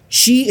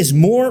 "She is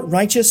more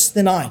righteous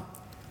than I,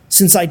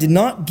 since I did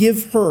not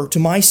give her to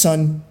my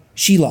son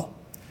Shelah."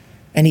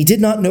 And he did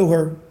not know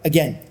her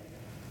again.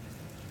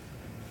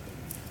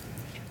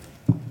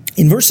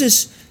 In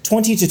verses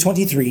 20 to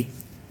 23,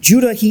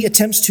 Judah, he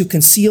attempts to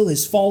conceal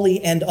his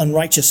folly and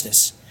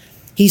unrighteousness.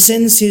 He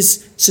sends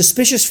his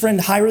suspicious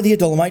friend Hira the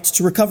Adullamite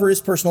to recover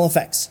his personal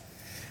effects.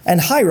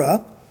 And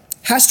Hira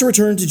has to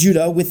return to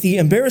Judah with the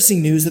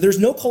embarrassing news that there's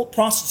no cult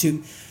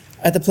prostitute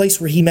at the place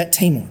where he met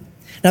Tamar.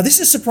 Now, this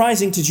is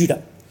surprising to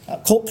Judah.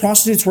 Cult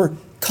prostitutes were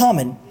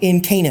common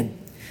in Canaan.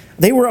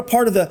 They were a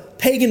part of the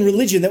pagan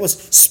religion that was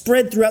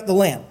spread throughout the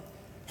land.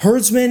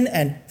 Herdsmen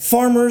and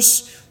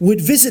farmers would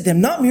visit them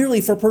not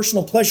merely for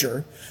personal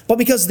pleasure, but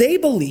because they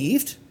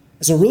believed,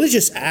 as a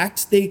religious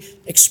act,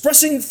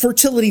 expressing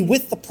fertility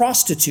with the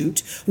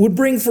prostitute would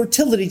bring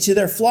fertility to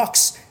their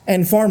flocks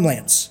and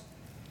farmlands.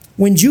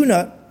 When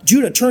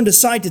Judah turned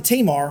aside to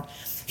Tamar,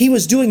 he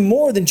was doing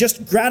more than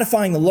just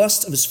gratifying the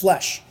lust of his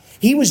flesh.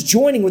 He was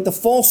joining with the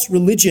false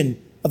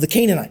religion of the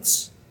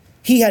Canaanites.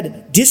 He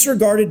had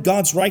disregarded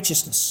God's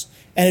righteousness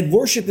and had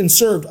worshipped and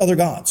served other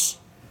gods.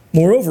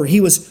 Moreover, he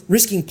was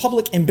risking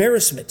public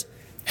embarrassment,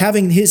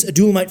 having his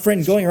Adulamite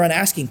friend going around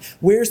asking,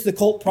 where's the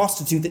cult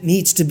prostitute that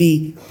needs to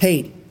be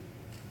paid?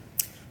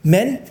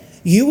 Men,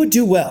 you would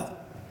do well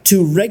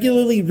to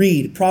regularly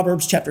read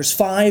Proverbs chapters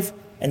 5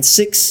 and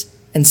 6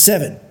 and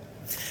 7.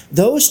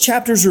 Those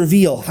chapters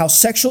reveal how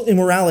sexual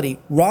immorality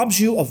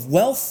robs you of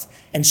wealth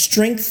and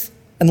strength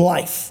and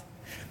life.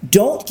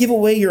 Don't give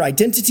away your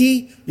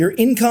identity, your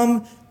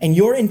income, and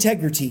your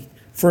integrity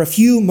for a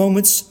few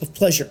moments of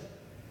pleasure.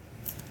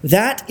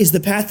 That is the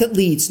path that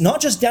leads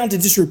not just down to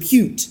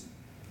disrepute,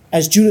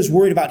 as Judah's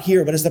worried about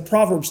here, but as the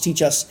Proverbs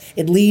teach us,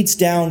 it leads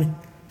down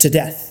to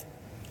death.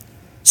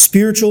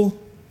 Spiritual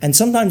and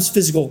sometimes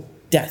physical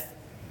death.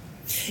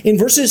 In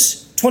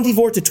verses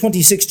 24 to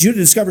 26, Judah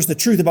discovers the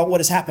truth about what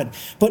has happened.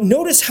 But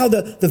notice how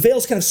the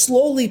veil's kind of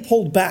slowly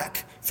pulled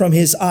back from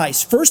his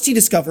eyes. First, he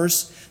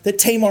discovers that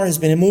Tamar has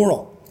been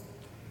immoral,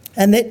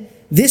 and that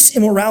this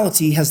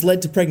immorality has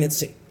led to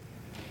pregnancy.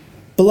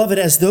 Beloved,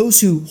 as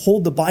those who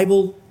hold the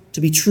Bible to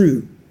be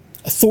true,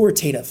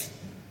 authoritative,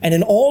 and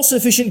an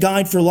all-sufficient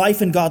guide for life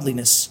and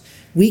godliness,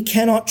 we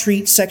cannot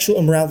treat sexual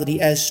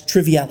immorality as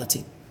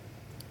triviality.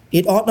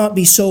 It ought not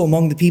be so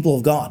among the people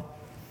of God.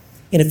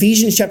 In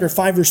Ephesians chapter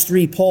 5, verse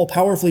 3, Paul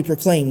powerfully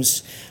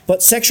proclaims,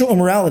 "But sexual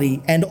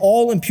immorality and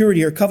all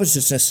impurity or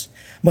covetousness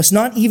must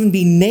not even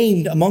be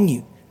named among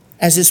you,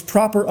 as is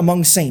proper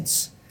among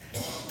saints.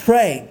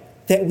 Pray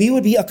that we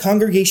would be a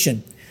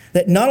congregation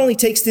that not only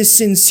takes this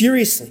sin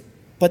seriously,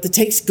 but that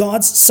takes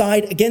God's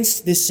side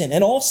against this sin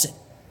and all sin."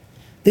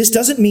 This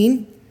doesn't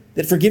mean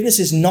that forgiveness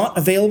is not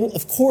available.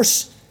 Of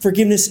course,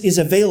 forgiveness is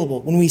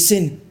available when we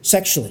sin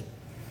sexually.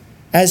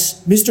 As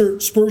Mr.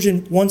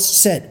 Spurgeon once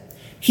said,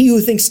 "He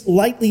who thinks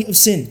lightly of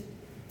sin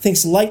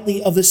thinks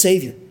lightly of the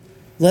Savior."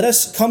 Let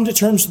us come to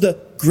terms with the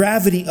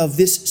gravity of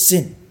this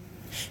sin.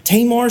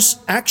 Tamar's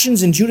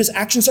actions and Judah's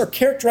actions are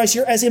characterized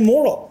here as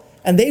immoral,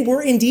 and they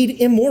were indeed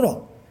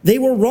immoral. They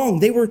were wrong.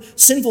 They were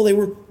sinful. They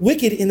were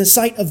wicked in the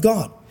sight of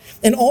God.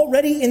 And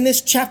already in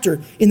this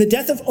chapter, in the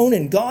death of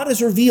Onan, God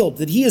has revealed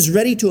that he is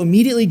ready to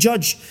immediately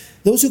judge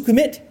those who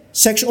commit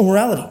sexual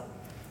immorality.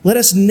 Let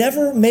us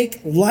never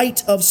make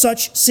light of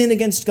such sin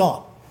against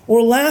God,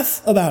 or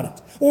laugh about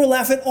it, or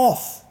laugh it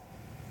off.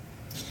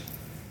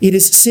 It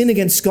is sin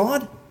against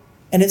God,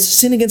 and it's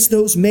sin against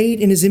those made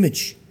in his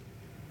image.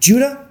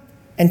 Judah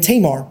and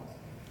Tamar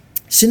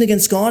sin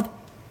against God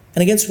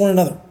and against one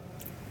another.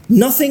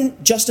 Nothing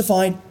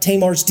justified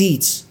Tamar's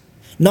deeds,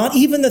 not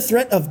even the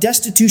threat of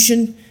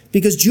destitution,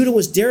 because Judah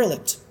was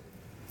derelict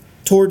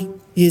toward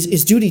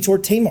his duty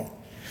toward Tamar.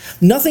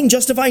 Nothing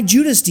justified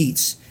Judah's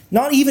deeds,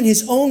 not even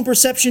his own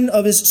perception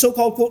of his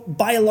so-called, quote,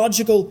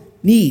 biological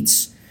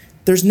needs.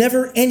 There's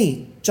never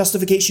any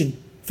justification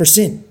for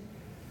sin.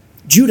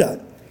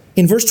 Judah,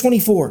 in verse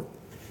 24,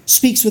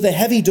 speaks with a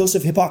heavy dose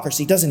of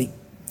hypocrisy, doesn't he?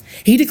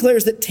 He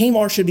declares that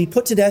Tamar should be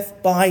put to death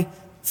by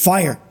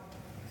fire.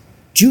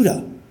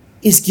 Judah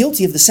is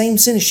guilty of the same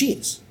sin as she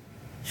is.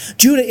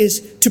 Judah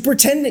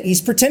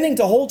he's pretending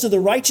to hold to the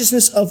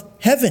righteousness of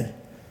heaven,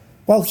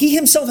 while he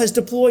himself has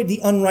deployed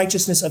the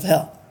unrighteousness of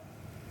hell.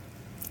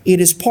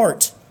 It is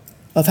part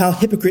of how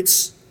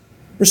hypocrites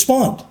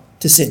respond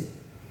to sin.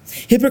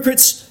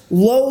 Hypocrites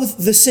loathe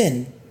the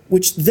sin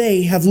which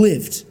they have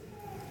lived.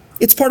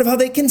 It's part of how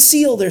they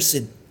conceal their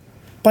sin,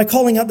 by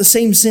calling out the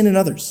same sin in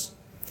others.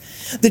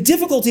 The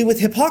difficulty with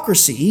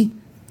hypocrisy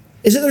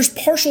is that there's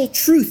partial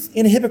truth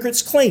in a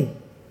hypocrite's claim.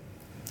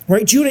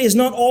 Right? Judah is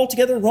not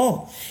altogether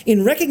wrong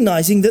in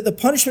recognizing that the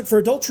punishment for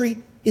adultery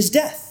is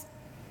death.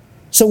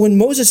 So when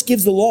Moses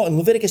gives the law in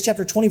Leviticus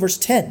chapter 20, verse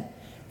 10,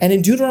 and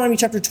in Deuteronomy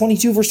chapter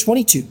 22, verse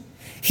 22,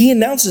 he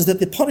announces that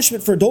the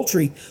punishment for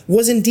adultery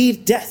was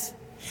indeed death.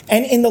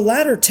 And in the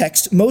latter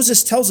text,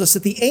 Moses tells us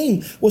that the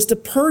aim was to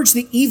purge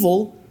the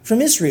evil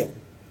from Israel.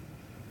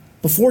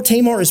 Before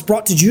Tamar is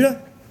brought to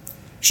Judah,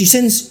 she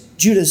sends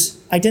Judah's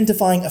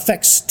identifying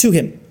effects to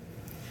him.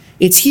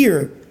 It's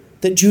here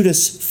that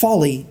Judah's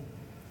folly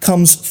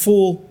comes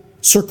full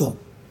circle,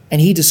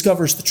 and he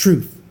discovers the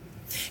truth.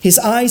 His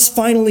eyes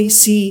finally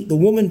see the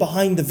woman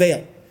behind the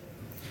veil.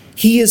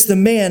 He is the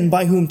man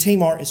by whom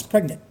Tamar is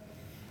pregnant.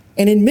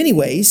 And in many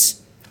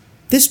ways,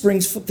 this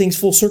brings things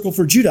full circle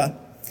for Judah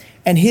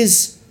and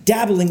his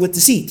dabbling with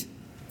deceit.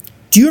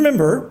 Do you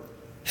remember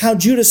how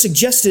Judah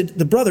suggested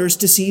the brothers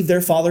deceive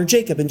their father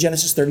Jacob in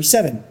Genesis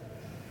 37?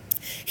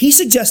 He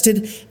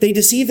suggested they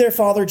deceive their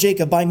father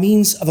Jacob by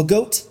means of a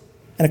goat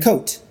and a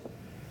coat.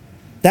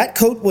 That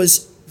coat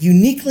was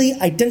uniquely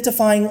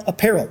identifying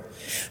apparel.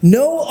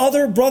 No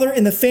other brother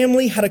in the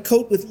family had a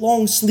coat with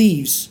long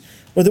sleeves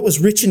or that was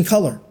rich in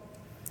color.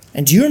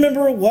 And do you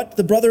remember what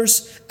the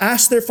brothers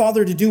asked their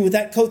father to do with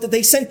that coat that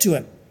they sent to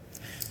him?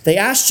 They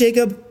asked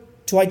Jacob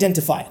to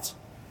identify it.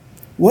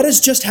 What has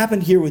just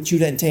happened here with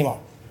Judah and Tamar?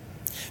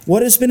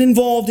 What has been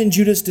involved in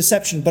Judah's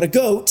deception but a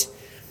goat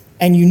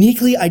and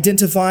uniquely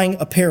identifying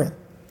apparel?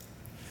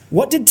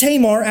 What did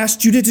Tamar ask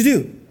Judah to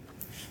do?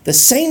 The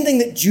same thing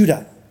that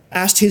Judah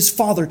asked his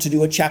father to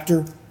do a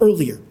chapter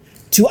earlier,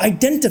 to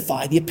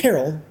identify the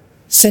apparel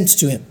sent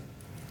to him.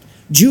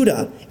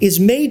 Judah is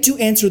made to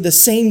answer the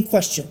same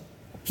question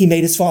he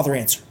made his father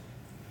answer.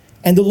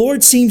 And the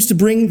Lord seems to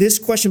bring this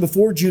question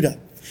before Judah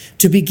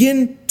to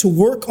begin to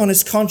work on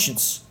his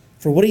conscience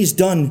for what he's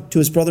done to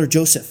his brother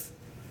Joseph.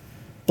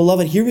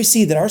 Beloved, here we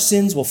see that our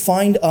sins will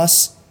find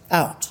us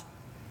out.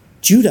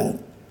 Judah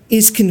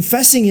is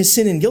confessing his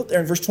sin and guilt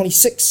there in verse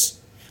 26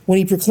 when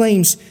he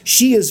proclaims,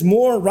 "She is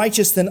more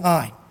righteous than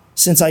I,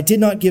 since I did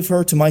not give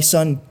her to my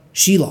son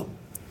Shelah."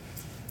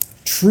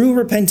 True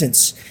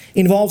repentance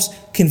involves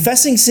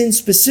confessing sin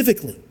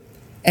specifically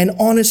and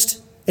honest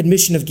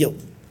admission of guilt.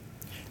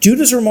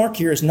 Judah's remark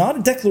here is not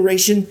a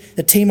declaration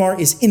that Tamar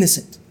is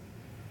innocent.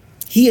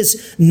 He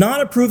is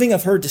not approving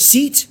of her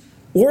deceit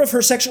or of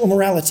her sexual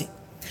immorality.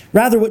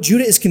 Rather, what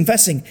Judah is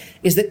confessing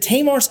is that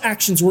Tamar's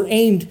actions were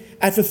aimed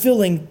at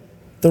fulfilling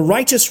the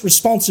righteous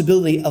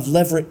responsibility of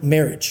levirate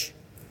marriage.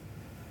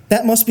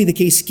 That must be the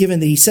case given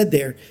that he said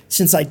there,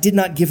 "Since I did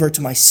not give her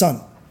to my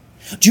son."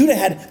 Judah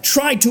had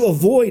tried to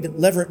avoid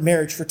levirate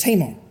marriage for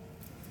Tamar,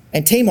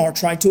 and Tamar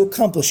tried to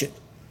accomplish it.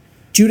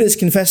 Judah is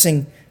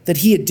confessing that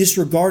he had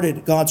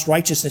disregarded God's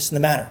righteousness in the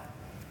matter,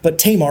 but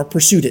Tamar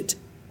pursued it.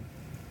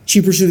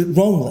 She pursued it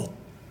wrongly,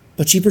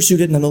 but she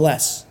pursued it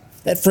nonetheless.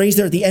 That phrase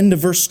there at the end of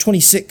verse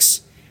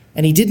 26,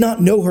 "and he did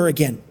not know her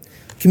again,"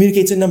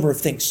 communicates a number of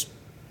things.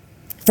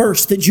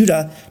 First, that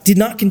Judah did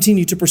not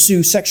continue to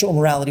pursue sexual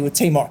immorality with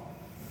Tamar.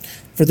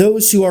 For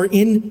those who are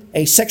in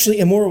a sexually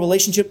immoral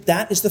relationship,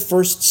 that is the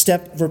first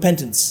step of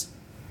repentance.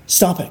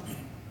 Stop it.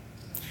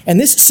 And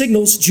this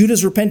signals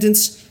Judah's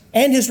repentance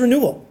and his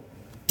renewal.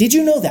 Did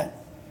you know that?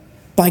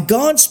 By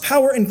God's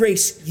power and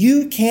grace,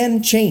 you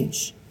can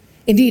change.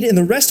 Indeed, in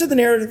the rest of the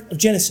narrative of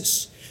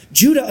Genesis,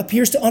 Judah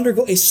appears to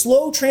undergo a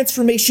slow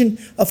transformation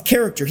of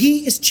character.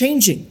 He is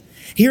changing.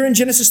 Here in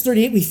Genesis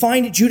 38, we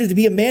find Judah to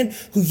be a man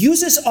who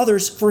uses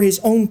others for his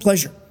own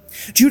pleasure.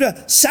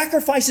 Judah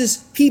sacrifices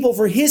people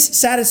for his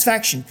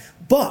satisfaction.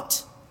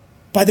 But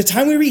by the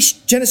time we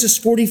reach Genesis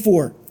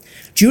 44,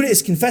 Judah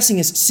is confessing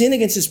his sin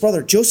against his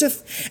brother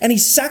Joseph, and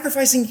he's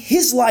sacrificing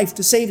his life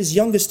to save his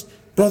youngest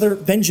brother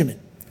Benjamin.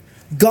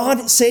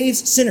 God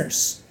saves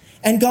sinners,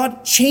 and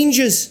God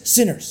changes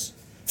sinners.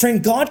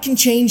 Friend, God can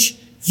change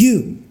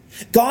you.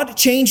 God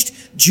changed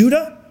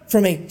Judah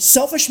from a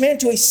selfish man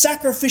to a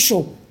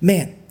sacrificial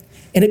man,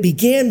 and it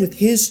began with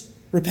his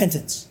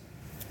repentance.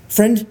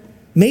 Friend,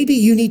 maybe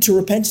you need to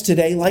repent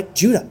today like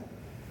Judah.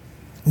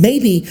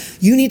 Maybe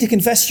you need to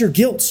confess your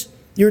guilt,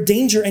 your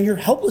danger, and your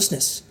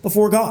helplessness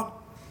before God.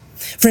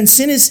 Friend,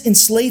 sin is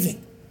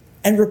enslaving,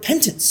 and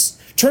repentance,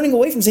 turning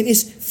away from sin,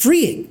 is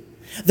freeing.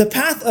 The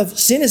path of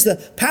sin is the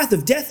path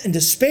of death and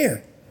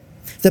despair.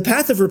 The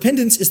path of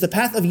repentance is the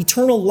path of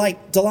eternal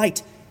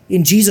delight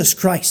in Jesus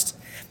Christ.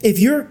 If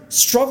you're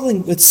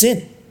struggling with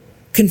sin,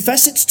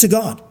 confess it to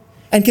God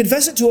and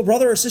confess it to a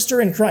brother or sister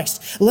in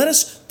Christ. Let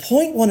us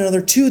point one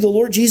another to the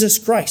Lord Jesus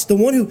Christ, the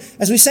one who,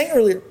 as we sang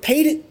earlier,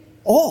 paid it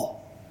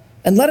all.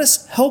 And let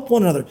us help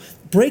one another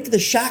break the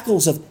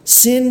shackles of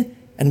sin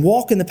and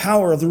walk in the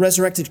power of the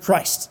resurrected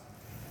Christ.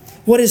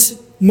 What is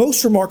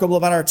most remarkable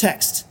about our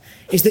text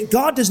is that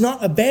God does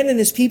not abandon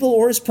his people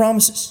or his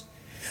promises.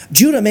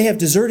 Judah may have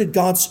deserted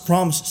God's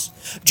promises.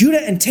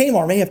 Judah and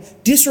Tamar may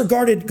have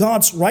disregarded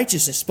God's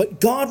righteousness, but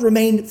God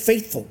remained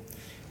faithful.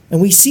 And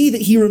we see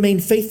that he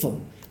remained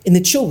faithful in the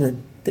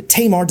children that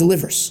Tamar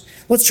delivers.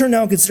 Let's turn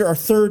now and consider our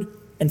third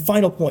and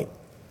final point.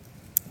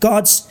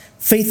 God's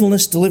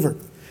faithfulness delivered.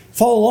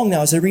 Follow along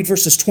now as I read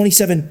verses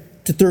 27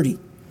 to 30.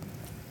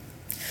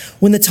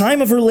 When the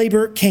time of her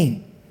labor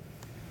came,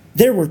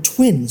 there were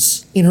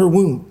twins in her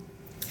womb.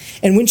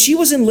 And when she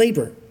was in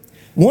labor,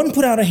 one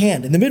put out a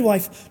hand, and the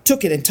midwife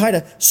took it and tied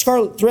a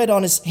scarlet thread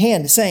on his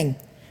hand, saying,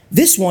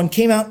 "This one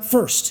came out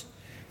first."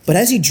 But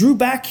as he drew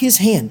back his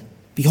hand,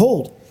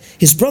 behold,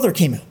 his brother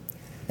came out.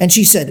 And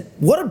she said,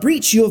 "What a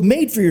breach you have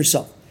made for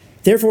yourself."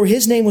 Therefore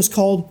his name was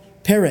called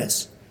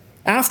Perez.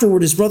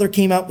 Afterward his brother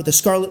came out with a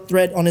scarlet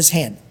thread on his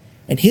hand,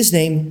 and his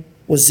name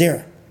was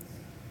Zerah.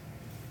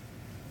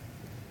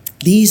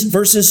 These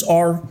verses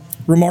are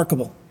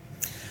remarkable.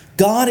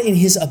 God, in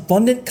his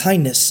abundant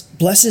kindness,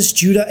 blesses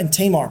Judah and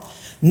Tamar,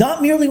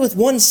 not merely with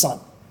one son,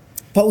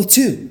 but with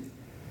two.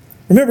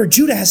 Remember,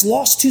 Judah has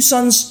lost two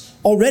sons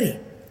already,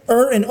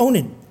 and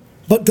Onan.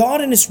 But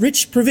God, in his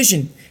rich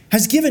provision,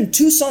 has given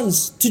two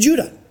sons to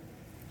Judah.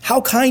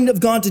 How kind of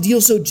God to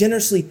deal so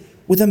generously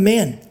with a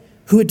man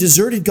who had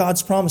deserted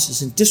God's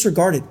promises and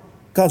disregarded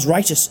God's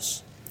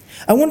righteousness.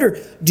 I wonder,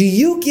 do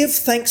you give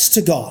thanks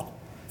to God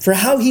for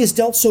how he has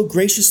dealt so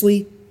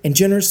graciously and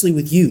generously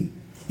with you,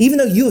 even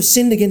though you have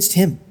sinned against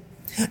him?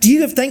 Do you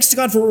give thanks to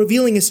God for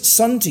revealing his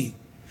Son to you?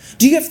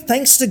 Do you give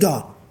thanks to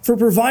God for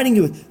providing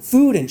you with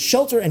food and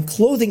shelter and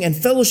clothing and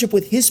fellowship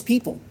with his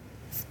people?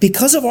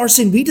 Because of our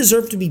sin, we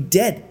deserve to be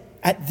dead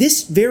at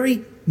this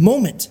very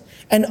moment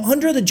and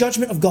under the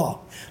judgment of God.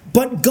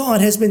 But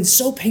God has been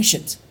so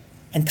patient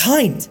and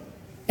kind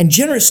and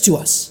generous to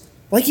us,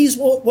 like he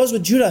was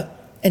with Judah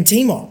and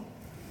Tamar.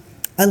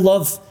 I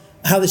love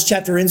how this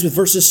chapter ends with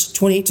verses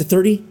 28 to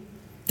 30.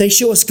 They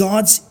show us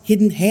God's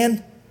hidden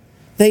hand.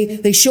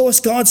 They show us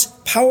God's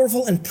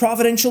powerful and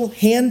providential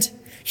hand.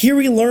 Here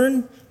we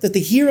learn that the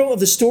hero of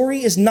the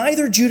story is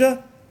neither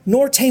Judah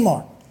nor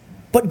Tamar,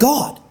 but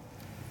God.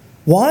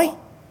 Why?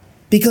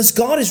 Because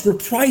God is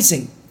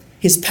reprising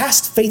his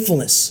past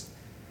faithfulness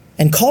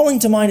and calling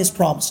to mind his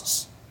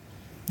promises.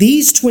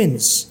 These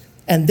twins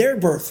and their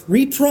birth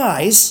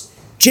reprise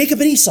Jacob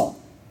and Esau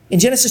in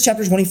Genesis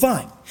chapter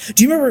 25.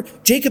 Do you remember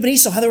Jacob and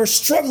Esau, how they were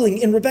struggling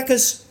in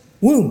Rebekah's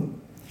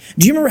womb?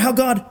 Do you remember how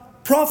God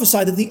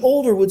prophesied that the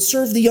older would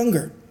serve the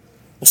younger?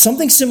 Well,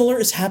 something similar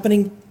is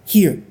happening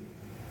here.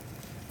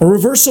 A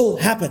reversal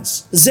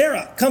happens.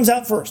 Zerah comes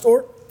out first,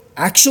 or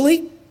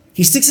actually,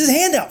 he sticks his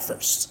hand out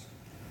first,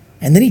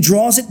 and then he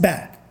draws it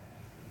back.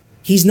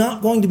 He's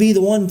not going to be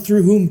the one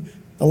through whom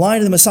the line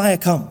of the Messiah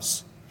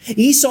comes.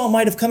 Esau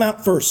might have come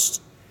out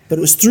first, but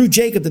it was through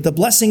Jacob that the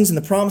blessings and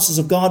the promises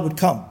of God would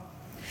come.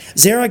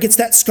 Zerah gets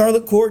that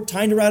scarlet cord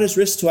tied around his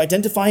wrist to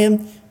identify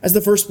him as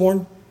the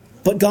firstborn,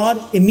 but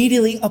God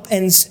immediately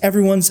upends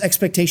everyone's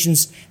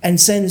expectations and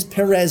sends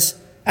Perez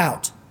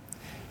out.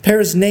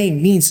 Perez's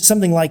name means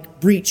something like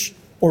breach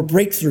or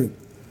breakthrough.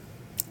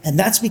 And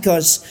that's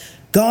because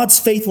God's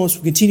faithfulness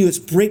will continue its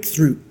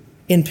breakthrough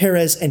in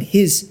Perez and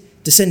his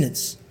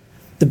descendants.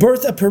 The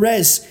birth of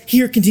Perez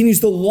here continues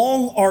the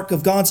long arc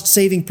of God's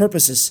saving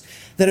purposes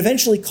that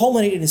eventually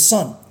culminate in his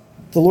Son,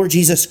 the Lord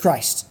Jesus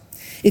Christ.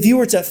 If you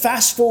were to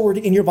fast forward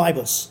in your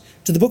Bibles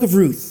to the book of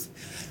Ruth,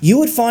 you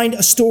would find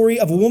a story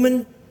of a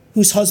woman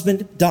whose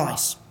husband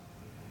dies.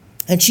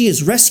 And she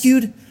is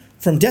rescued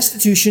from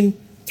destitution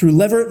through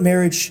levirate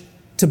marriage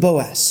to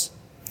Boaz.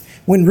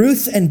 When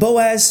Ruth and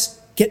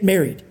Boaz get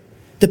married,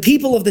 the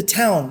people of the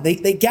town,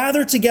 they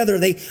gather together,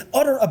 they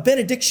utter a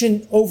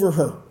benediction over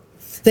her.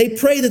 They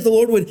pray that the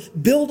Lord would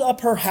build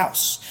up her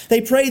house.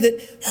 They pray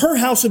that her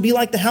house would be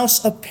like the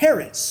house of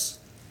Perez,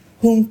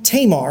 whom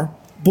Tamar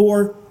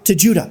bore to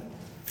Judah.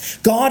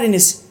 God in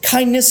his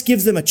kindness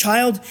gives them a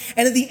child.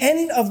 And at the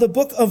end of the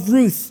book of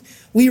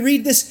Ruth, we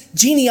read this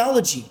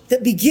genealogy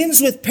that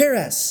begins with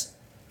Perez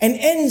and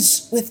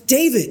ends with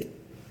David,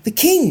 the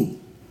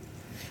king.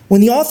 When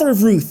the author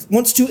of Ruth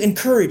wants to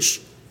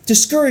encourage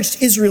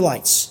discouraged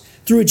Israelites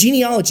through a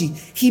genealogy,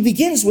 he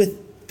begins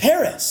with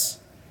Perez.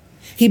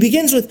 He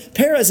begins with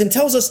Perez and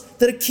tells us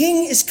that a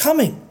king is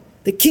coming,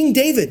 that King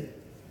David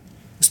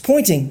was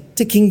pointing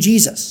to King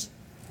Jesus.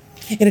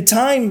 In a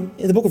time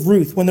in the book of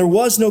Ruth when there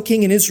was no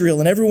king in Israel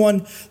and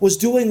everyone was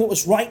doing what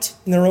was right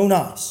in their own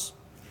eyes,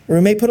 or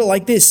we may put it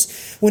like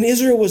this, when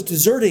Israel was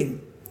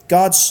deserting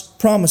God's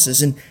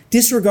promises and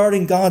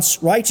disregarding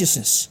God's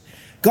righteousness,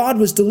 God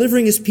was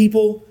delivering his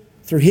people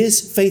through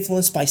his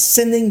faithfulness by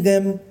sending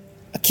them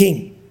a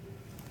king.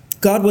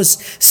 God was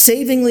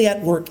savingly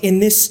at work in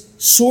this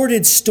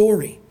sordid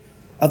story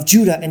of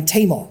Judah and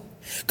Tamar.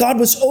 God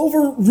was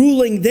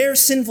overruling their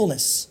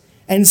sinfulness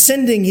and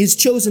sending his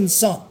chosen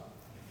son.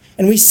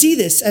 And we see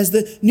this as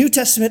the New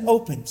Testament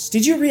opens.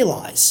 Did you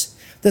realize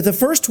that the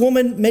first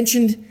woman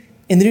mentioned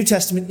in the New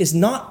Testament is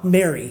not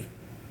Mary,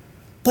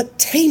 but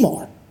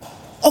Tamar?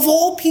 Of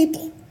all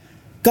people,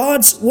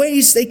 God's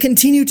ways, they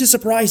continue to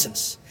surprise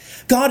us.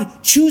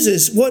 God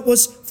chooses what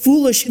was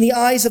foolish in the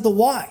eyes of the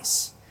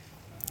wise.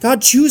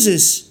 God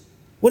chooses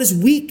what is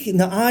weak in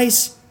the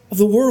eyes of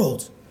the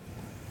world.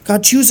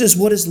 God chooses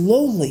what is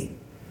lowly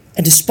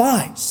and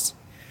despised.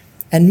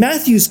 And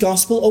Matthew's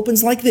gospel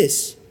opens like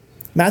this.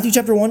 Matthew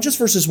chapter 1, just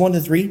verses 1 to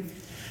 3.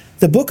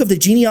 The book of the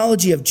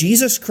genealogy of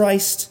Jesus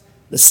Christ,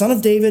 the son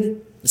of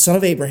David, the son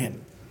of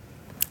Abraham.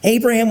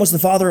 Abraham was the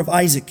father of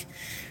Isaac,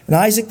 and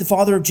Isaac the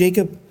father of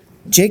Jacob,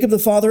 Jacob the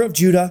father of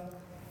Judah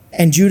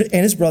and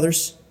his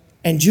brothers,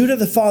 and Judah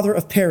the father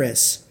of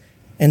Perez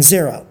and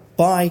Zerah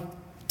by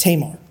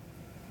Tamar.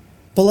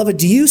 Beloved,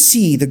 do you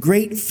see the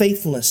great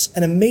faithfulness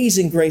and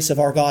amazing grace of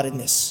our God in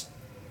this?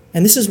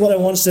 And this is what I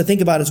want us to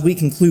think about as we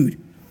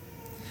conclude.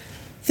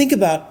 Think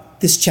about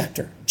this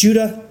chapter.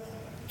 Judah,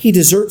 he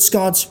deserts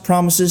God's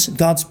promises,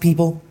 God's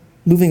people,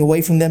 moving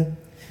away from them.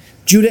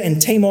 Judah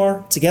and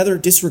Tamar together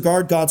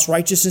disregard God's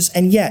righteousness,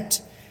 and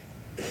yet,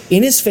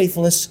 in his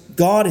faithfulness,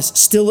 God is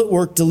still at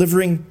work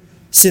delivering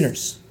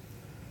sinners.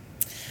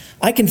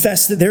 I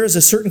confess that there is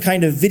a certain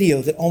kind of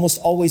video that almost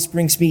always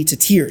brings me to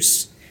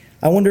tears.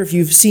 I wonder if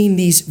you've seen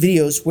these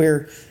videos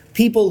where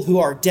people who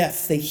are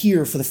deaf, they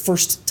hear for the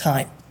first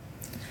time.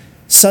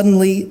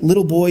 Suddenly,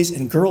 little boys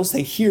and girls,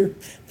 they hear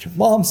their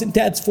moms and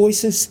dads'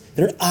 voices.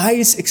 Their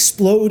eyes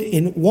explode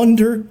in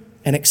wonder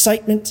and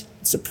excitement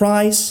and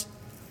surprise.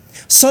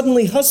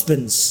 Suddenly,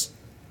 husbands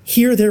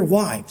hear their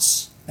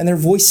wives and their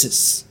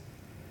voices,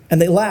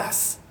 and they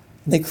laugh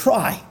They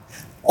cry,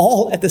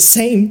 all at the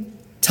same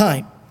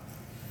time.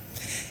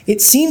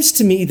 It seems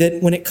to me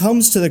that when it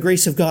comes to the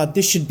grace of God,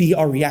 this should be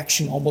our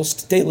reaction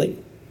almost daily.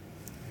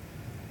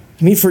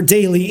 I mean, for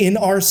daily in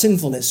our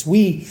sinfulness,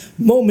 we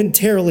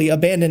momentarily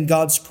abandon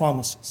God's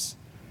promises.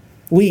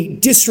 We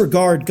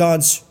disregard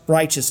God's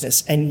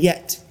righteousness, and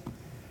yet,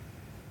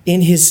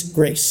 in his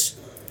grace,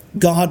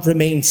 God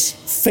remains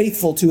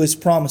faithful to his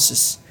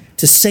promises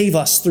to save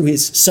us through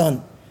his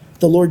Son,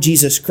 the Lord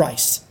Jesus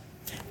Christ.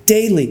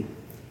 Daily,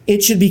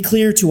 it should be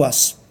clear to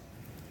us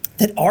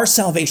that our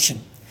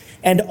salvation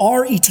and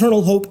our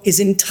eternal hope is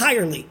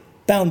entirely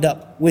bound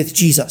up with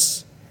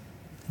Jesus,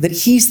 that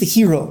he's the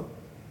hero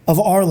of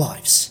our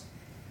lives,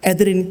 and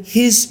that in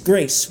his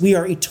grace we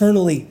are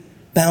eternally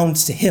bound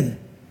to him,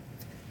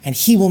 and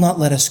he will not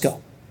let us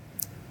go.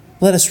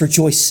 Let us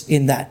rejoice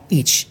in that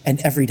each and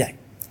every day.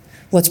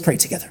 Let's pray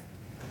together.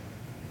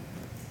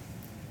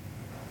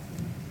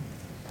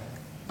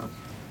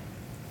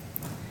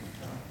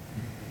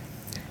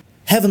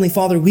 Heavenly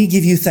Father, we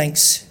give you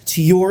thanks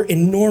to your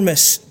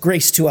enormous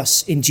grace to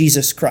us in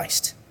Jesus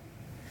Christ.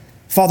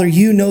 Father,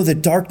 you know the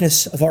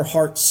darkness of our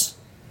hearts.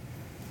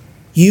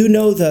 You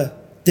know the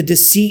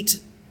deceit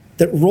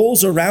that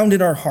rolls around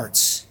in our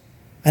hearts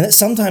and that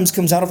sometimes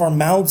comes out of our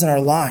mouths and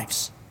our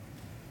lives.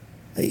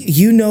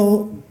 You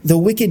know the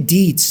wicked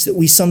deeds that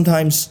we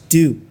sometimes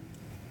do.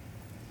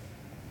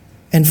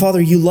 And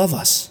Father, you love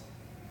us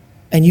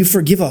and you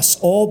forgive us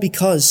all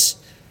because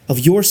of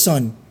your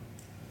Son,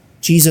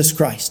 Jesus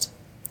Christ.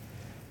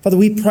 Father,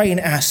 we pray and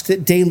ask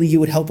that daily you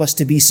would help us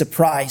to be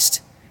surprised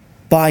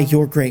by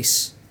your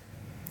grace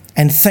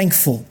and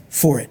thankful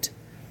for it.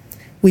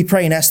 We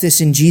pray and ask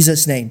this in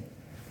Jesus' name.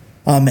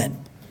 Amen.